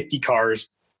got 50 cars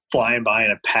flying by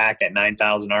in a pack at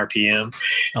 9,000 RPM.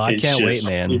 Oh, I can't wait,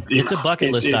 man. It's a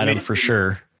bucket list item for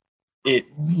sure. It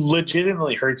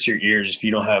legitimately hurts your ears if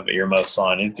you don't have earmuffs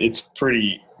on. It's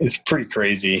pretty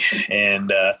crazy.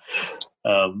 And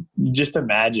just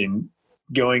imagine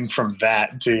going from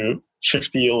that to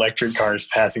 50 electric cars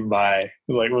passing by.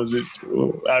 Like, was it?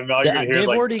 They've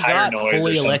already got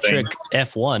fully electric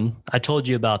F1. I told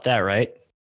you about that, right?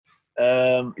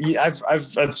 Yeah,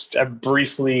 I've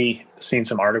briefly seen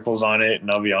some articles on it, and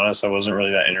I'll be honest, I wasn't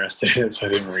really that interested in it, so I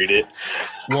didn't read it.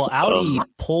 Well, Audi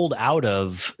pulled out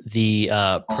of the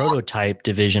prototype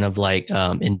division of like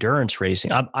endurance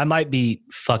racing. I might be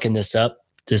fucking this up.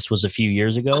 This was a few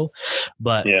years ago,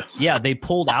 but yeah, they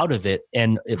pulled out of it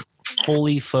and it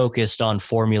fully focused on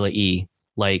Formula E.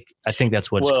 Like, I think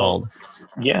that's what it's called.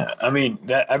 Yeah. I mean,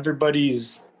 that's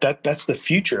the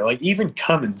future. Like, even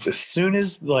Cummins, as soon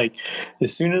as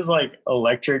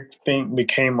electric thing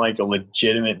became like a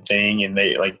legitimate thing and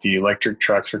they like the electric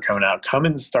trucks were coming out,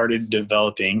 Cummins started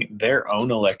developing their own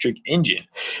electric engine.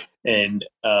 And,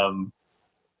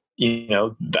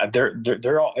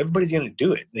 they're all, everybody's going to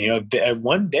do it.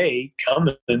 One day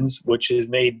Cummins, which has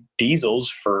made diesels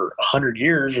for 100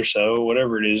 years or so,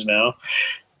 whatever it is now,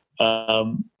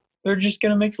 they're just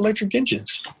going to make electric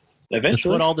engines. Eventually. That's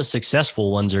what all the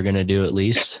successful ones are going to do, at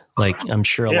least. Like, I'm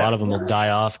sure a lot of them will die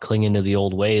off, cling into the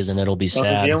old ways, and it'll be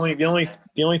sad.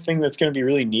 The only thing that's going to be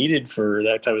really needed for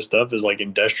that type of stuff is like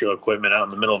industrial equipment out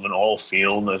in the middle of an oil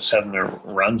field that's having to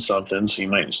run something. So you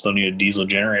might still need a diesel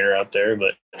generator out there,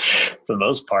 but for the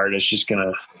most part, it's just going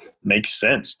to make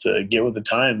sense to get with the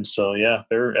times. So yeah,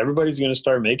 everybody's going to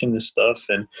start making this stuff,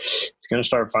 and it's going to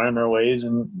start finding their ways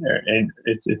and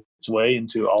its way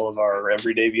into all of our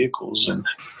everyday vehicles. And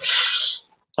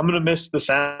I'm going to miss the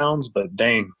sounds, but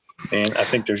dang, man, I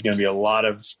think there's going to be a lot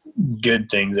of good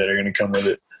things that are going to come with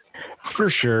it. For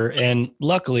sure. And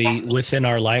luckily, within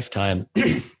our lifetime,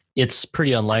 it's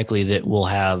pretty unlikely that we'll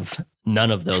have none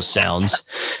of those sounds.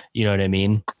 You know what I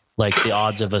mean? Like, the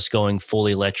odds of us going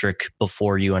fully electric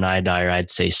before you and I die are,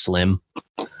 I'd say, slim.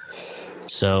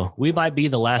 So we might be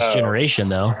the last generation,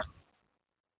 though.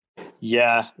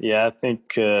 Yeah. I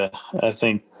think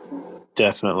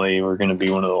definitely we're going to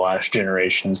be one of the last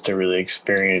generations to really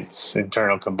experience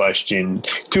internal combustion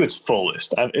to its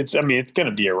fullest. It's going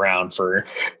to be around for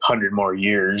 100 more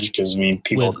years because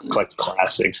people collect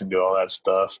classics and do all that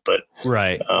stuff. But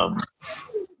right.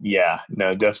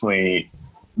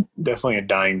 Definitely a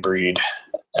dying breed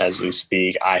as we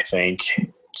speak. I think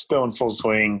still in full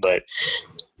swing, but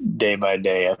day by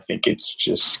day, I think it's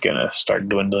just going to start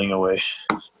dwindling away.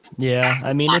 Yeah,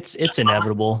 I mean, it's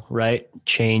inevitable, right?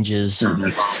 Change is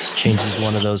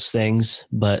one of those things,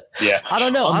 but yeah, I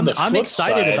don't know. I'm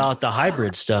excited about the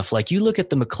hybrid stuff. Like, you look at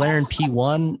the McLaren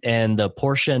P1 and the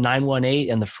Porsche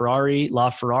 918 and the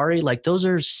LaFerrari, like, those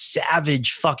are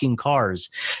savage fucking cars,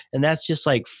 and that's just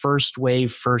like first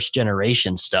wave, first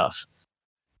generation stuff.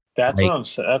 That's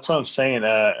what I'm saying.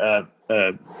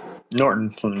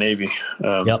 Norton from the Navy,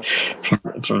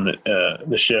 from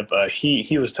the ship.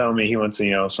 He was telling me he went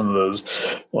to some of those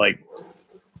like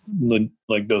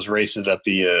those races at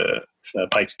the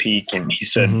Pikes Peak, and he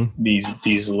said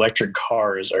these electric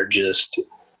cars are just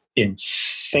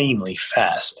insanely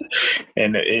fast.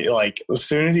 And as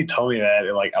soon as he told me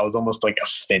that, I was almost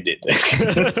offended.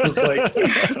 I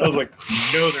was like,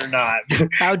 no, they're not.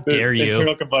 How dare you?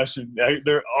 Internal combustion,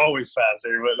 they're always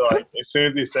faster. But as soon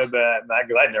as he said that,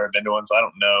 because I'd never been to one, so I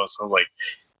don't know. So I was like,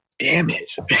 damn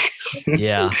it.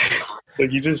 Yeah.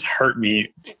 You just hurt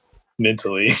me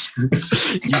mentally.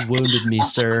 You wounded me,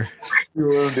 sir. You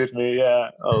wounded me.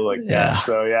 Yeah. I was like, yeah.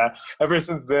 So yeah, ever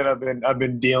since then I've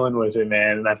been dealing with it,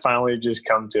 man. And I finally just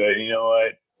come to it. You know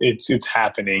what? It's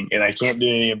happening, and I can't do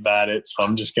anything about it. So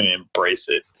I'm just going to embrace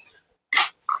it.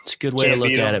 It's a good way to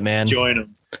look at it, man. Join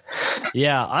them.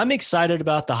 Yeah, I'm excited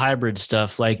about the hybrid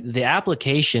stuff. Like, the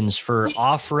applications for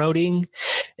off-roading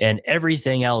and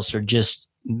everything else are just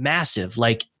massive.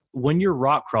 Like, when you're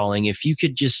rock crawling, if you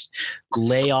could just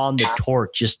lay on the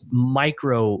torque, just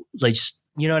micro,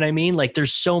 you know what I mean? Like,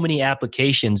 there's so many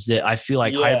applications that I feel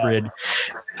like hybrid,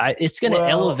 it's going to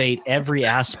elevate every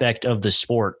aspect of the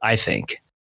sport, I think.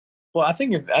 Well, I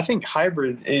think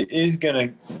hybrid is going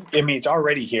to, it's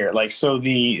already here. So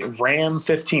the Ram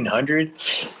 1500,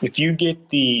 if you get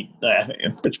I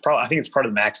think it's part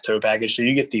of the max tow package. So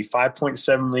you get the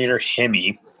 5.7 liter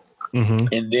Hemi, and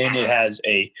then it has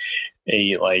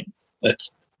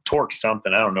it's torque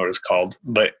something. I don't know what it's called,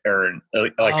 or an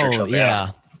electric something. Yeah.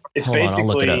 It's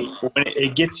basically when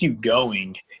it gets you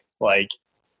going,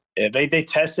 they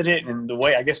tested it, and the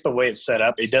way it's set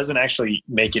up, it doesn't actually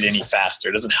make it any faster.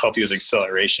 It doesn't help you with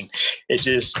acceleration. It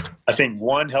just, I think,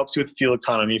 one, helps you with fuel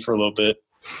economy for a little bit,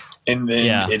 and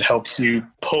then it helps you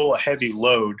pull a heavy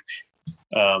load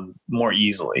more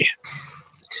easily.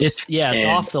 It's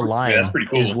off the line. That's pretty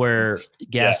cool. Is where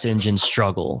gas engines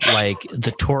struggle. Like,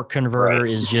 the torque converter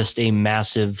is just a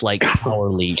massive power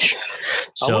leech.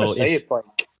 So I want to say it's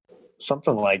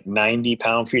something like 90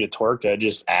 pound-feet of torque that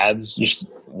just adds just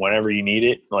whenever you need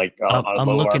it. I'm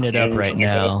looking it up right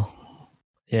now.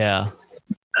 Yeah,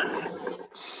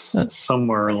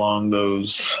 somewhere along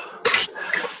those.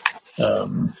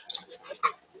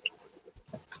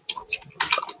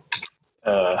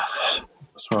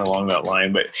 Somewhere along that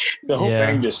line, but the whole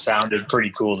thing just sounded pretty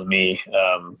cool to me.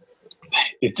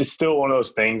 It's still one of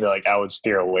those things that I would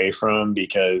steer away from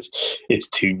because it's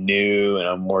too new, and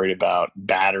I'm worried about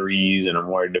batteries, and I'm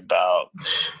worried about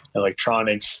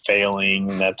electronics failing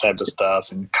and that type of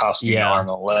stuff, and costing you an arm and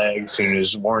a leg as soon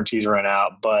as warranties run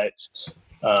out. But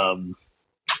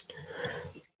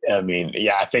I mean,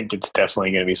 yeah, I think it's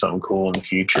definitely going to be something cool in the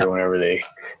future whenever they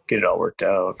get it all worked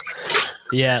out.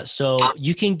 Yeah, so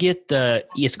you can get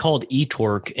it's called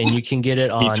eTorque, and you can get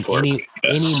it on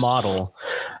any model.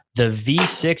 The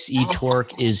V6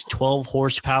 eTorque is 12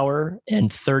 horsepower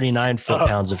and 39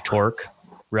 foot-pounds of torque,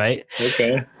 right?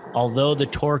 Okay. Although the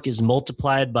torque is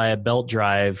multiplied by a belt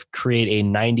drive, create a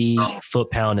 90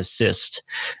 foot-pound assist.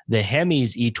 The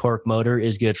Hemi's eTorque motor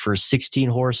is good for 16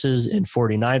 horses and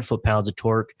 49 foot-pounds of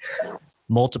torque,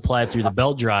 multiplied through the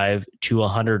belt drive to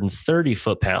 130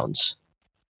 foot-pounds.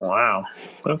 Wow.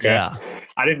 Okay. Yeah.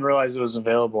 I didn't realize it was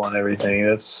available on everything.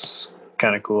 That's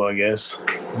kind of cool, I guess.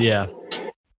 Yeah.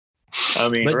 I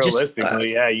mean, but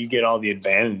realistically, you get all the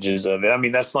advantages of it. I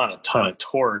mean, that's not a ton of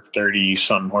torque,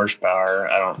 30-some horsepower.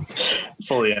 I don't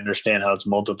fully understand how it's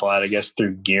multiplied, I guess,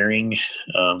 through gearing.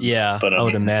 But I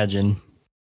would imagine.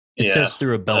 It says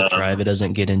through a belt drive. It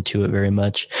doesn't get into it very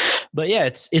much. But yeah,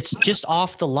 it's just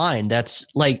off the line. That's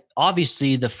like,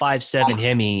 obviously, the 5.7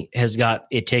 Hemi has got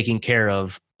it taken care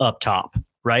of up top,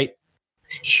 right?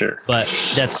 Sure. But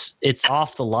it's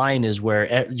off the line is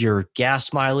where your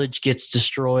gas mileage gets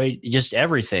destroyed, just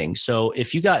everything. So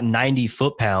if you got 90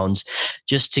 foot-pounds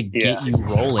just to get you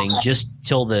rolling, just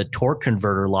till the torque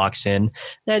converter locks in,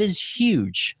 that is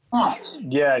huge.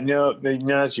 Yeah, now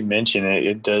that you mention it,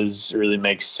 it does really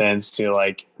make sense to,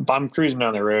 like, if I'm cruising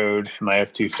down the road, my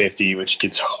F-250, which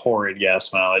gets horrid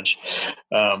gas mileage,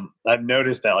 I've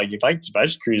noticed that, like, if I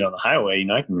just cruise on the highway,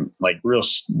 I can, like, real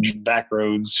back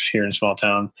roads here in small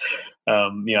town,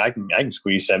 I can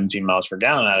squeeze 17 miles per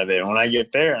gallon out of it. And when I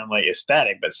get there, I'm like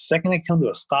ecstatic. But the second I come to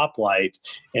a stoplight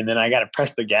and then I got to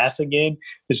press the gas again,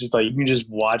 it's just like you can just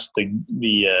watch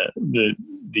the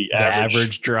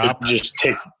average drop just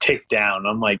tick down.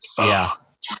 I'm like,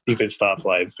 stupid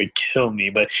stoplights, they kill me.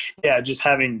 But yeah, just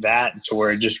having that to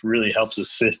where it just really helps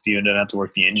assist you and don't have to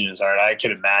work the engine as hard. I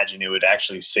could imagine it would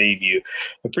actually save you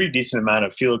a pretty decent amount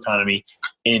of fuel economy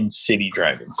in city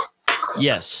driving.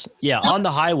 Yes. Yeah. On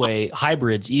the highway,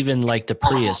 hybrids, even like the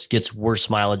Prius, gets worse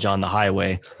mileage on the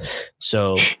highway.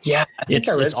 So yeah, it's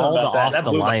all the off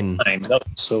the line. That was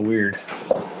so weird.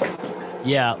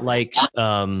 Yeah. Like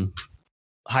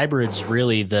hybrids,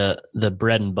 really the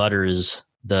bread and butter is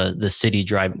the city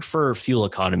driving for fuel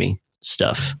economy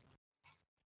stuff.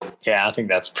 Yeah, I think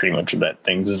that's pretty much what that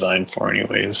thing's designed for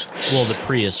anyways. Well, the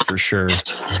Prius for sure.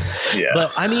 Yeah.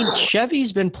 But I mean,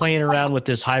 Chevy's been playing around with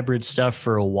this hybrid stuff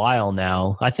for a while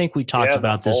now. I think we talked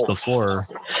about this before.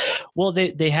 Well,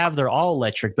 they have their all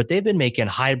electric, but they've been making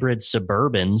hybrid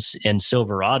Suburbans and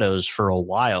Silverados for a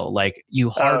while. Like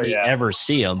you hardly ever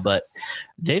see them, but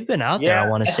they've been out there, I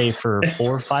want to say, for 4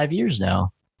 or 5 years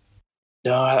now.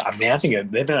 No, I mean, I think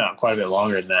they've been out quite a bit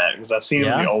longer than that because I've seen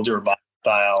the older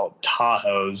style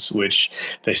Tahoes, which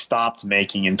they stopped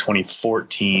making in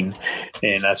 2014,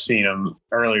 and I've seen them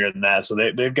earlier than that. So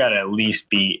they've got to at least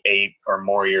be 8 or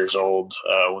more years old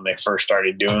when they first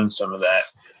started doing some of that.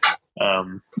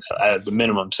 At the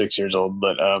minimum 6 years old,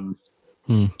 but I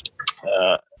don't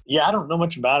know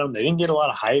much about them. They didn't get a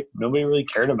lot of hype. Nobody really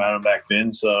cared about them back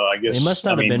then. So I guess they must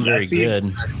not have been very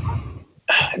good.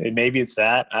 Maybe it's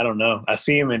that. I don't know. I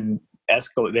see them in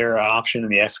Escalade. They're an option in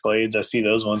the Escalades. I see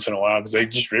those once in a while because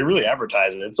they really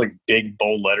advertise it. It's like big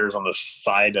bold letters on the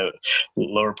side of the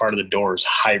lower part of the doors,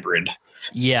 hybrid.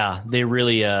 Yeah, they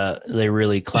really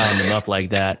climbed them up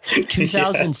like that.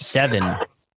 2007.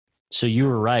 So you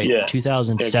were right. Yeah.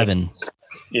 2007.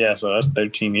 Yeah, so that's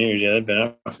 13 years. Yeah, they've been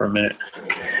up for a minute.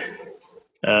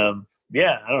 I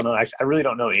don't know. I really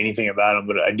don't know anything about them,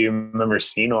 but I do remember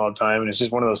seeing them all the time. And it's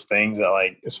just one of those things that,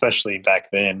 like, especially back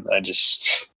then, I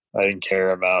didn't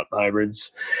care about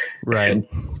hybrids. Right. And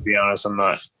to be honest, I'm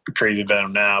not crazy about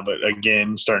them now, but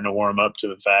again, starting to warm up to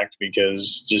the fact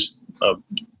because just of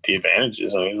the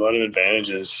advantages. I mean, there's a lot of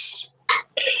advantages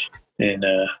in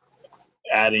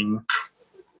adding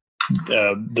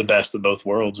the best of both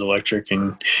worlds, electric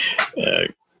and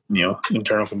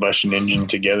internal combustion engine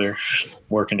together,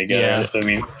 working together. Yeah. I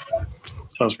mean,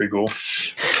 sounds pretty cool.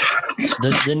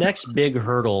 The next big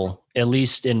hurdle, at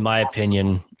least in my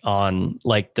opinion, on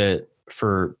like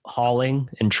for hauling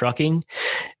and trucking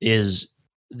is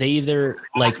they either,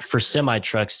 like for semi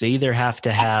trucks, they either have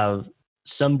to have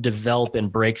some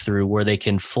development breakthrough where they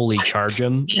can fully charge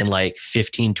them in like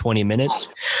 15, 20 minutes,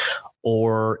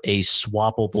 or a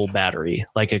swappable battery,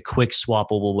 like a quick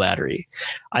swappable battery.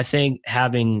 I think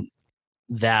having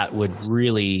that would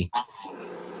really,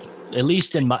 at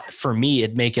least for me,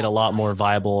 it'd make it a lot more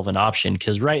viable of an option.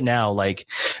 Cause right now, like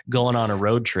going on a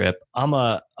road trip, I'm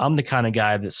the kind of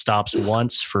guy that stops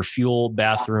once for fuel,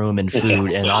 bathroom, and food,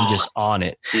 and I'm just on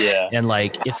it. Yeah. And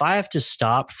like, if I have to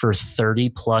stop for 30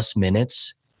 plus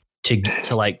minutes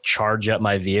to like charge up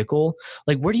my vehicle.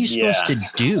 Like, what are you supposed to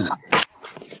do?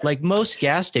 Like, most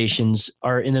gas stations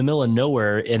are in the middle of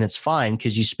nowhere, and it's fine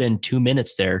because you spend 2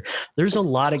 minutes there. There's a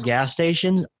lot of gas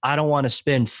stations I don't want to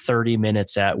spend 30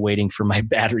 minutes at waiting for my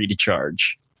battery to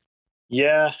charge.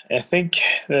 Yeah, I think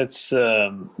that's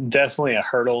definitely a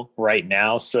hurdle right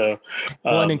now. So,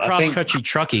 well, and in cross-country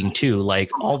trucking too,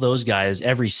 like all those guys,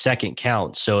 every second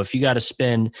counts. So if you got to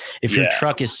spend, if your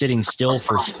truck is sitting still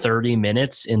for 30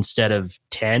 minutes instead of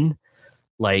 10,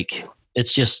 like,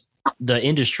 it's just, the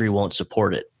industry won't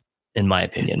support it, in my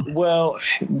opinion. Well,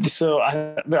 so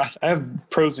I have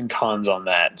pros and cons on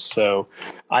that. So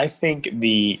I think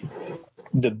the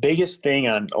biggest thing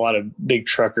on a lot of big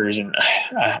truckers, and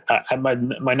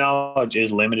my knowledge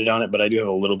is limited on it, but I do have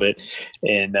a little bit.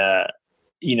 And,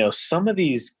 some of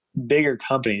these bigger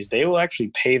companies, they will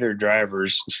actually pay their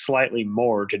drivers slightly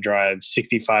more to drive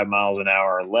 65 miles an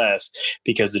hour or less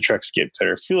because the trucks get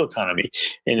better fuel economy.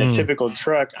 In a typical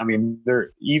truck, I mean,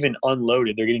 they're even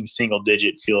unloaded, they're getting single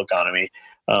digit fuel economy.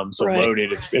 So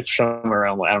loaded, if somewhere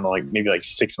around, I don't know, like maybe like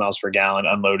 6 miles per gallon,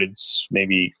 unloaded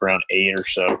maybe around 8 or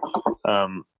so.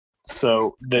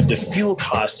 So the fuel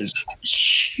cost is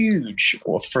huge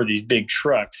for these big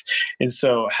trucks. And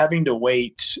so having to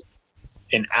wait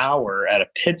an hour at a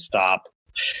pit stop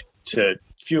to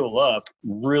fuel up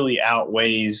really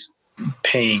outweighs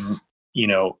paying,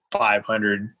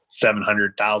 $500,000,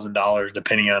 $700,000,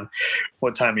 depending on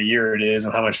what time of year it is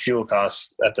and how much fuel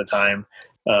costs at the time.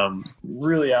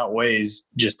 Really outweighs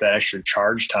just that extra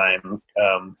charge time.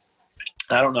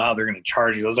 I don't know how they're going to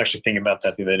charge you. I was actually thinking about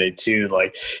that the other day too.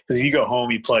 Like, because if you go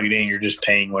home, you plug it in, you're just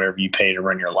paying whatever you pay to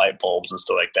run your light bulbs and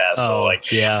stuff like that. So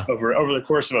over the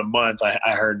course of a month,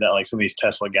 I heard that like some of these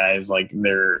Tesla guys, like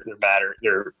their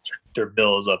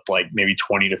bill is up like maybe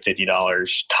 $20 to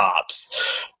 $50 tops.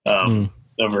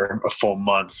 Over a full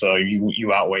month. So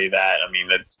you outweigh that. I mean,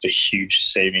 that's a huge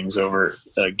savings over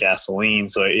gasoline.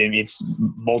 So it's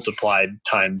multiplied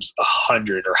times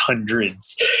 100 or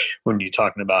hundreds when you're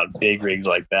talking about big rigs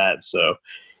like that. So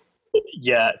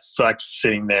yeah, it sucks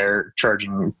sitting there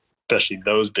charging, especially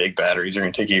those big batteries are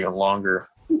going to take even longer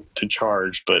to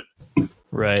charge, but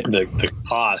the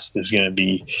cost is going to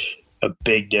be a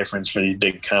big difference for these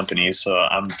big companies. So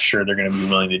I'm sure they're going to be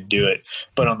willing to do it.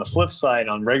 But on the flip side,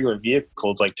 on regular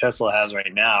vehicles like Tesla has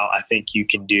right now, I think you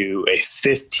can do a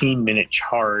 15-minute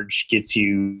charge gets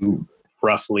you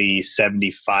roughly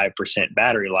 75%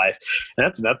 battery life. And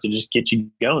that's enough to just get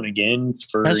you going again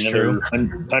for another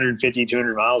 150,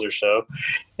 200 miles or so.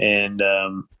 And,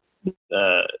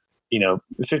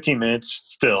 15 minutes,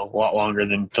 still a lot longer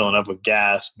than filling up with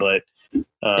gas, but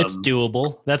it's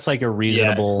doable. That's like a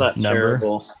reasonable number.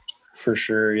 Terrible, for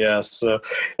sure. Yeah. So,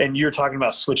 and you're talking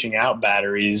about switching out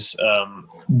batteries.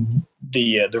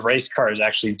 The race cars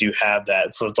actually do have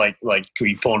that. So it's like when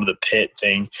you pull into the pit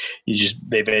thing,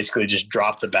 they basically just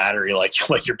drop the battery like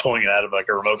you're pulling it out of like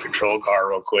a remote control car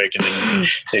real quick, and then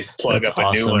they plug up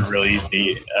a new one really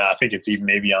easy. I think it's even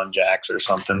maybe on jacks or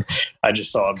something. I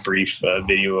just saw a brief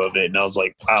video of it, and I was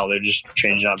like, wow, they're just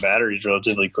changing out batteries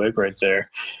relatively quick right there.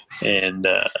 And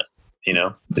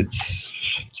it's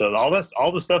so all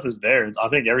the stuff is there. I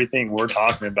think everything we're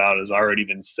talking about has already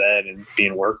been said and it's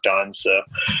being worked on. So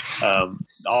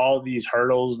all these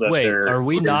hurdles that are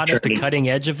we not at the cutting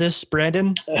edge of this,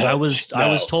 Brandon? I was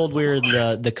told we're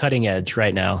the cutting edge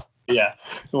right now. Yeah.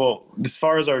 Well, as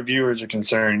far as our viewers are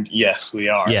concerned, yes, we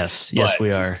are. Yes,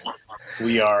 we are.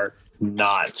 We are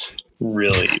not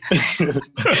really.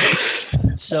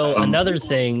 So another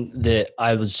thing that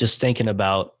I was just thinking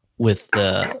about with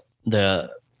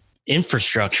the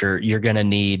infrastructure you're going to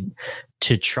need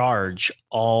to charge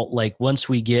all, like once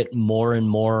we get more and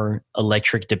more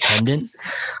electric dependent,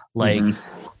 like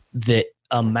the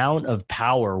amount of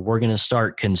power we're going to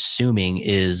start consuming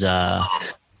is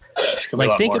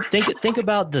like think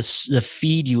about the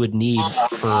feed you would need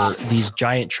for these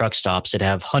giant truck stops that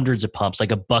have hundreds of pumps,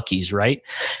 like a Buc-ee's, right?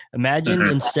 Imagine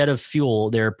instead of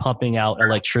fuel, they're pumping out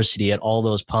electricity at all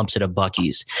those pumps at a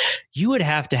Buc-ee's. You would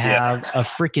have to have a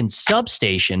freaking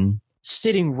substation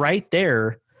sitting right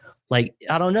there. Like,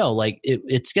 I don't know, like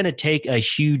it's going to take a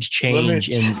huge change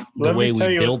in the way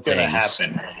we build things.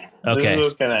 Okay. This is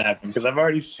what's going to happen because I've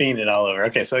already seen it all over.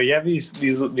 Okay, so you have these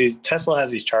Tesla has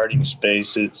these charging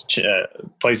spaces,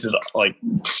 places like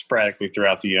sporadically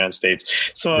throughout the United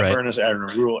States. Some of them are in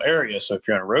a rural area. So if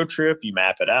you're on a road trip, you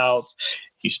map it out,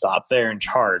 you stop there and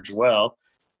charge. Well,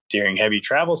 during heavy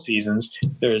travel seasons,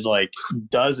 there's like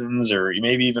dozens or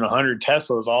maybe even 100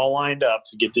 Teslas all lined up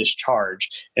to get this charge.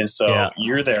 And so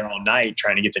you're there all night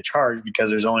trying to get the charge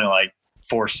because there's only like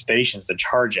 4 stations to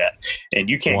charge at, and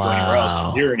you can't go anywhere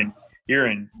else. you're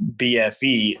in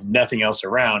BFE, nothing else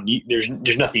around. There's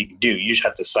nothing you can do. You just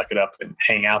have to suck it up and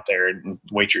hang out there and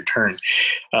wait your turn.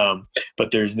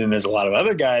 But there's a lot of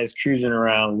other guys cruising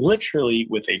around literally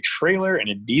with a trailer and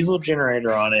a diesel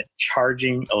generator on it,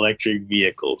 charging electric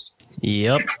vehicles.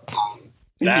 Yep.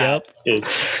 That is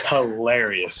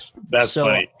hilarious. That's so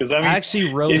funny. I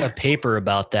actually wrote a paper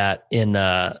about that in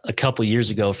a couple years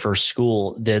ago for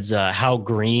school. That's how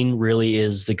green really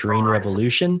is the green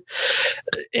revolution.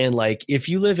 And like, if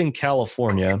you live in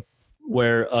California,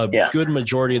 where a good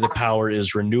majority of the power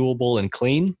is renewable and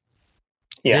clean,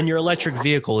 then your electric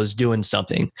vehicle is doing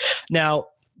something. Now,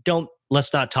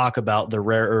 let's not talk about the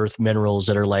rare earth minerals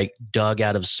that are like dug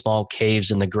out of small caves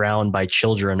in the ground by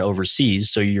children overseas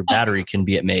so your battery can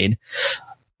be made,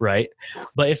 right?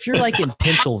 But if you're like in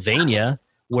Pennsylvania,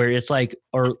 where it's like,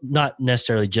 or not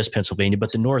necessarily just Pennsylvania,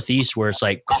 but the Northeast, where it's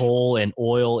like coal and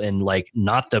oil and like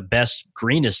not the best,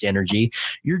 greenest energy,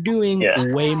 you're doing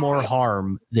way more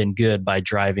harm than good by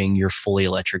driving your fully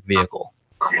electric vehicle.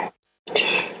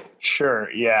 Sure.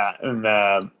 Yeah. And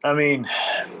I mean,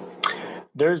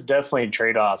 there's definitely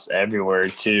trade-offs everywhere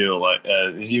too. Like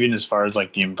even as far as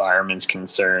like the environment's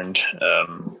concerned,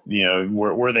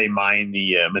 where they mine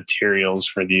the materials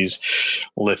for these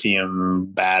lithium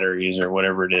batteries or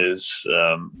whatever it is,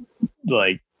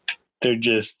 like they're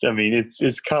just, I mean,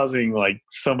 it's causing like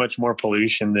so much more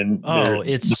pollution than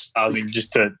it's causing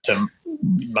just to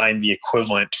mine the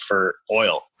equivalent for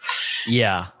oil.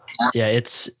 Yeah. Yeah.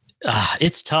 It's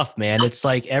tough, man. It's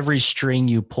like every string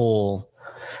you pull,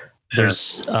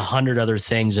 there's 100 other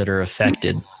things that are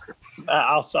affected.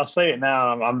 I'll say it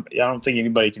now. I don't think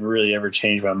anybody can really ever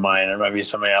change my mind. There might be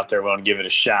somebody out there willing to give it a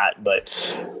shot, but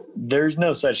there's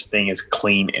no such thing as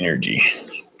clean energy.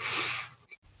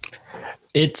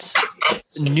 It's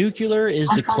nuclear is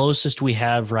the closest we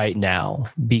have right now,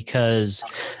 because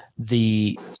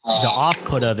the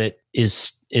output of it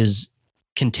is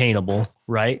containable,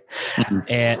 right? Mm-hmm.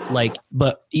 And like,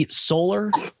 but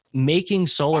making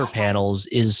solar panels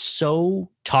is so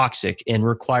toxic and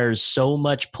requires so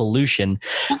much pollution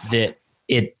that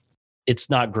it's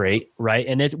not great,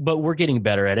 right? But we're getting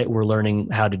better at it. We're learning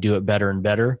how to do it better and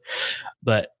better.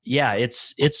 But yeah,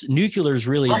 it's nuclear is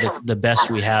really the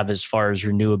best we have as far as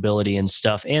renewability and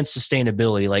stuff and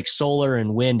sustainability. Like solar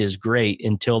and wind is great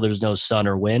until there's no sun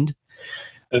or wind.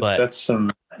 But that's some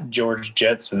George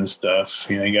Jetson stuff.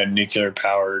 You got a nuclear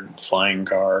powered flying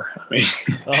car. I mean,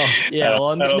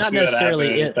 not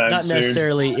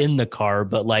necessarily in the car,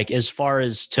 but like as far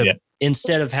as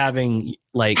instead of having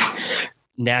like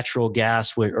natural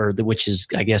gas, which is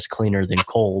I guess cleaner than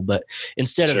coal, but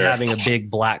instead of having a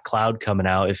big black cloud coming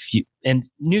out, and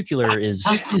nuclear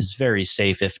is very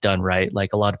safe if done right.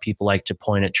 Like a lot of people like to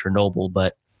point at Chernobyl,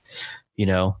 but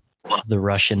the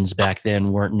Russians back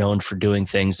then weren't known for doing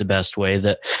things the best way.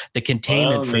 The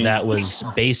containment for that was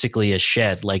basically a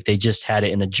shed. Like they just had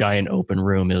it in a giant open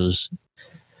room. It was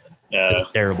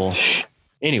terrible.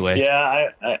 Anyway. Yeah,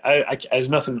 I there's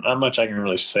not much I can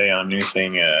really say on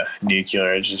anything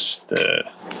nuclear. I just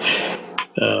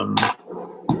don't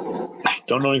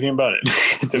know anything about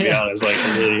it, to be honest. Like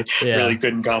I really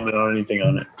couldn't comment on anything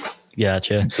on it.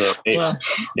 Gotcha. So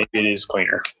it is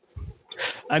cleaner.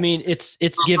 I mean, it's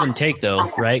give and take though,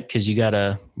 right? Because you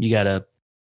gotta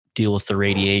deal with the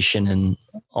radiation and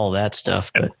all that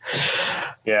stuff. But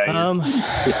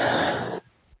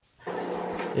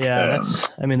that's.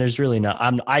 I mean, there's really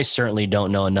not. I certainly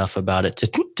don't know enough about it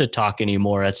to talk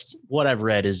anymore. That's what I've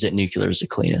read is that nuclear is the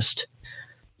cleanest.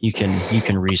 You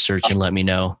can research and let me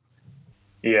know.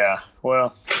 Yeah.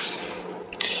 Well,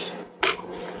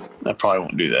 I probably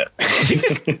won't do that.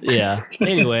 Yeah.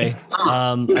 Anyway,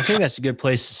 I think that's a good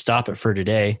place to stop it for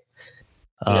today.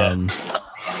 Talk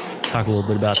a little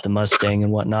bit about the Mustang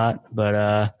and whatnot,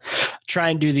 but try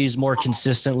and do these more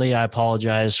consistently. I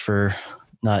apologize for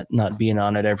not being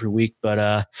on it every week,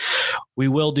 but we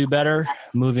will do better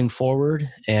moving forward.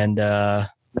 And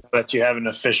but you have an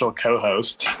official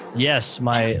co-host. Yes,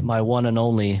 my one and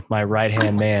only, my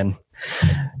right-hand man.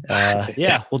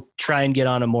 We'll try and get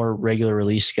on a more regular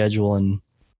release schedule, and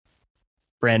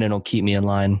Brandon will keep me in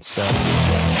line. So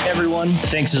everyone,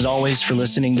 thanks as always for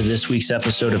listening to this week's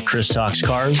episode of Chris Talks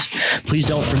Cars. Please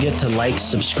don't forget to like,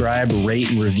 subscribe,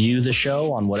 rate, and review the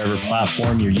show on whatever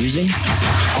platform you're using.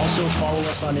 Also follow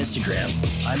us on Instagram.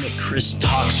 I'm at Chris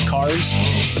Talks Cars.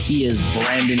 He is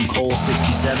Brandon Cole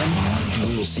 67, and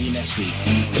we will see you next week.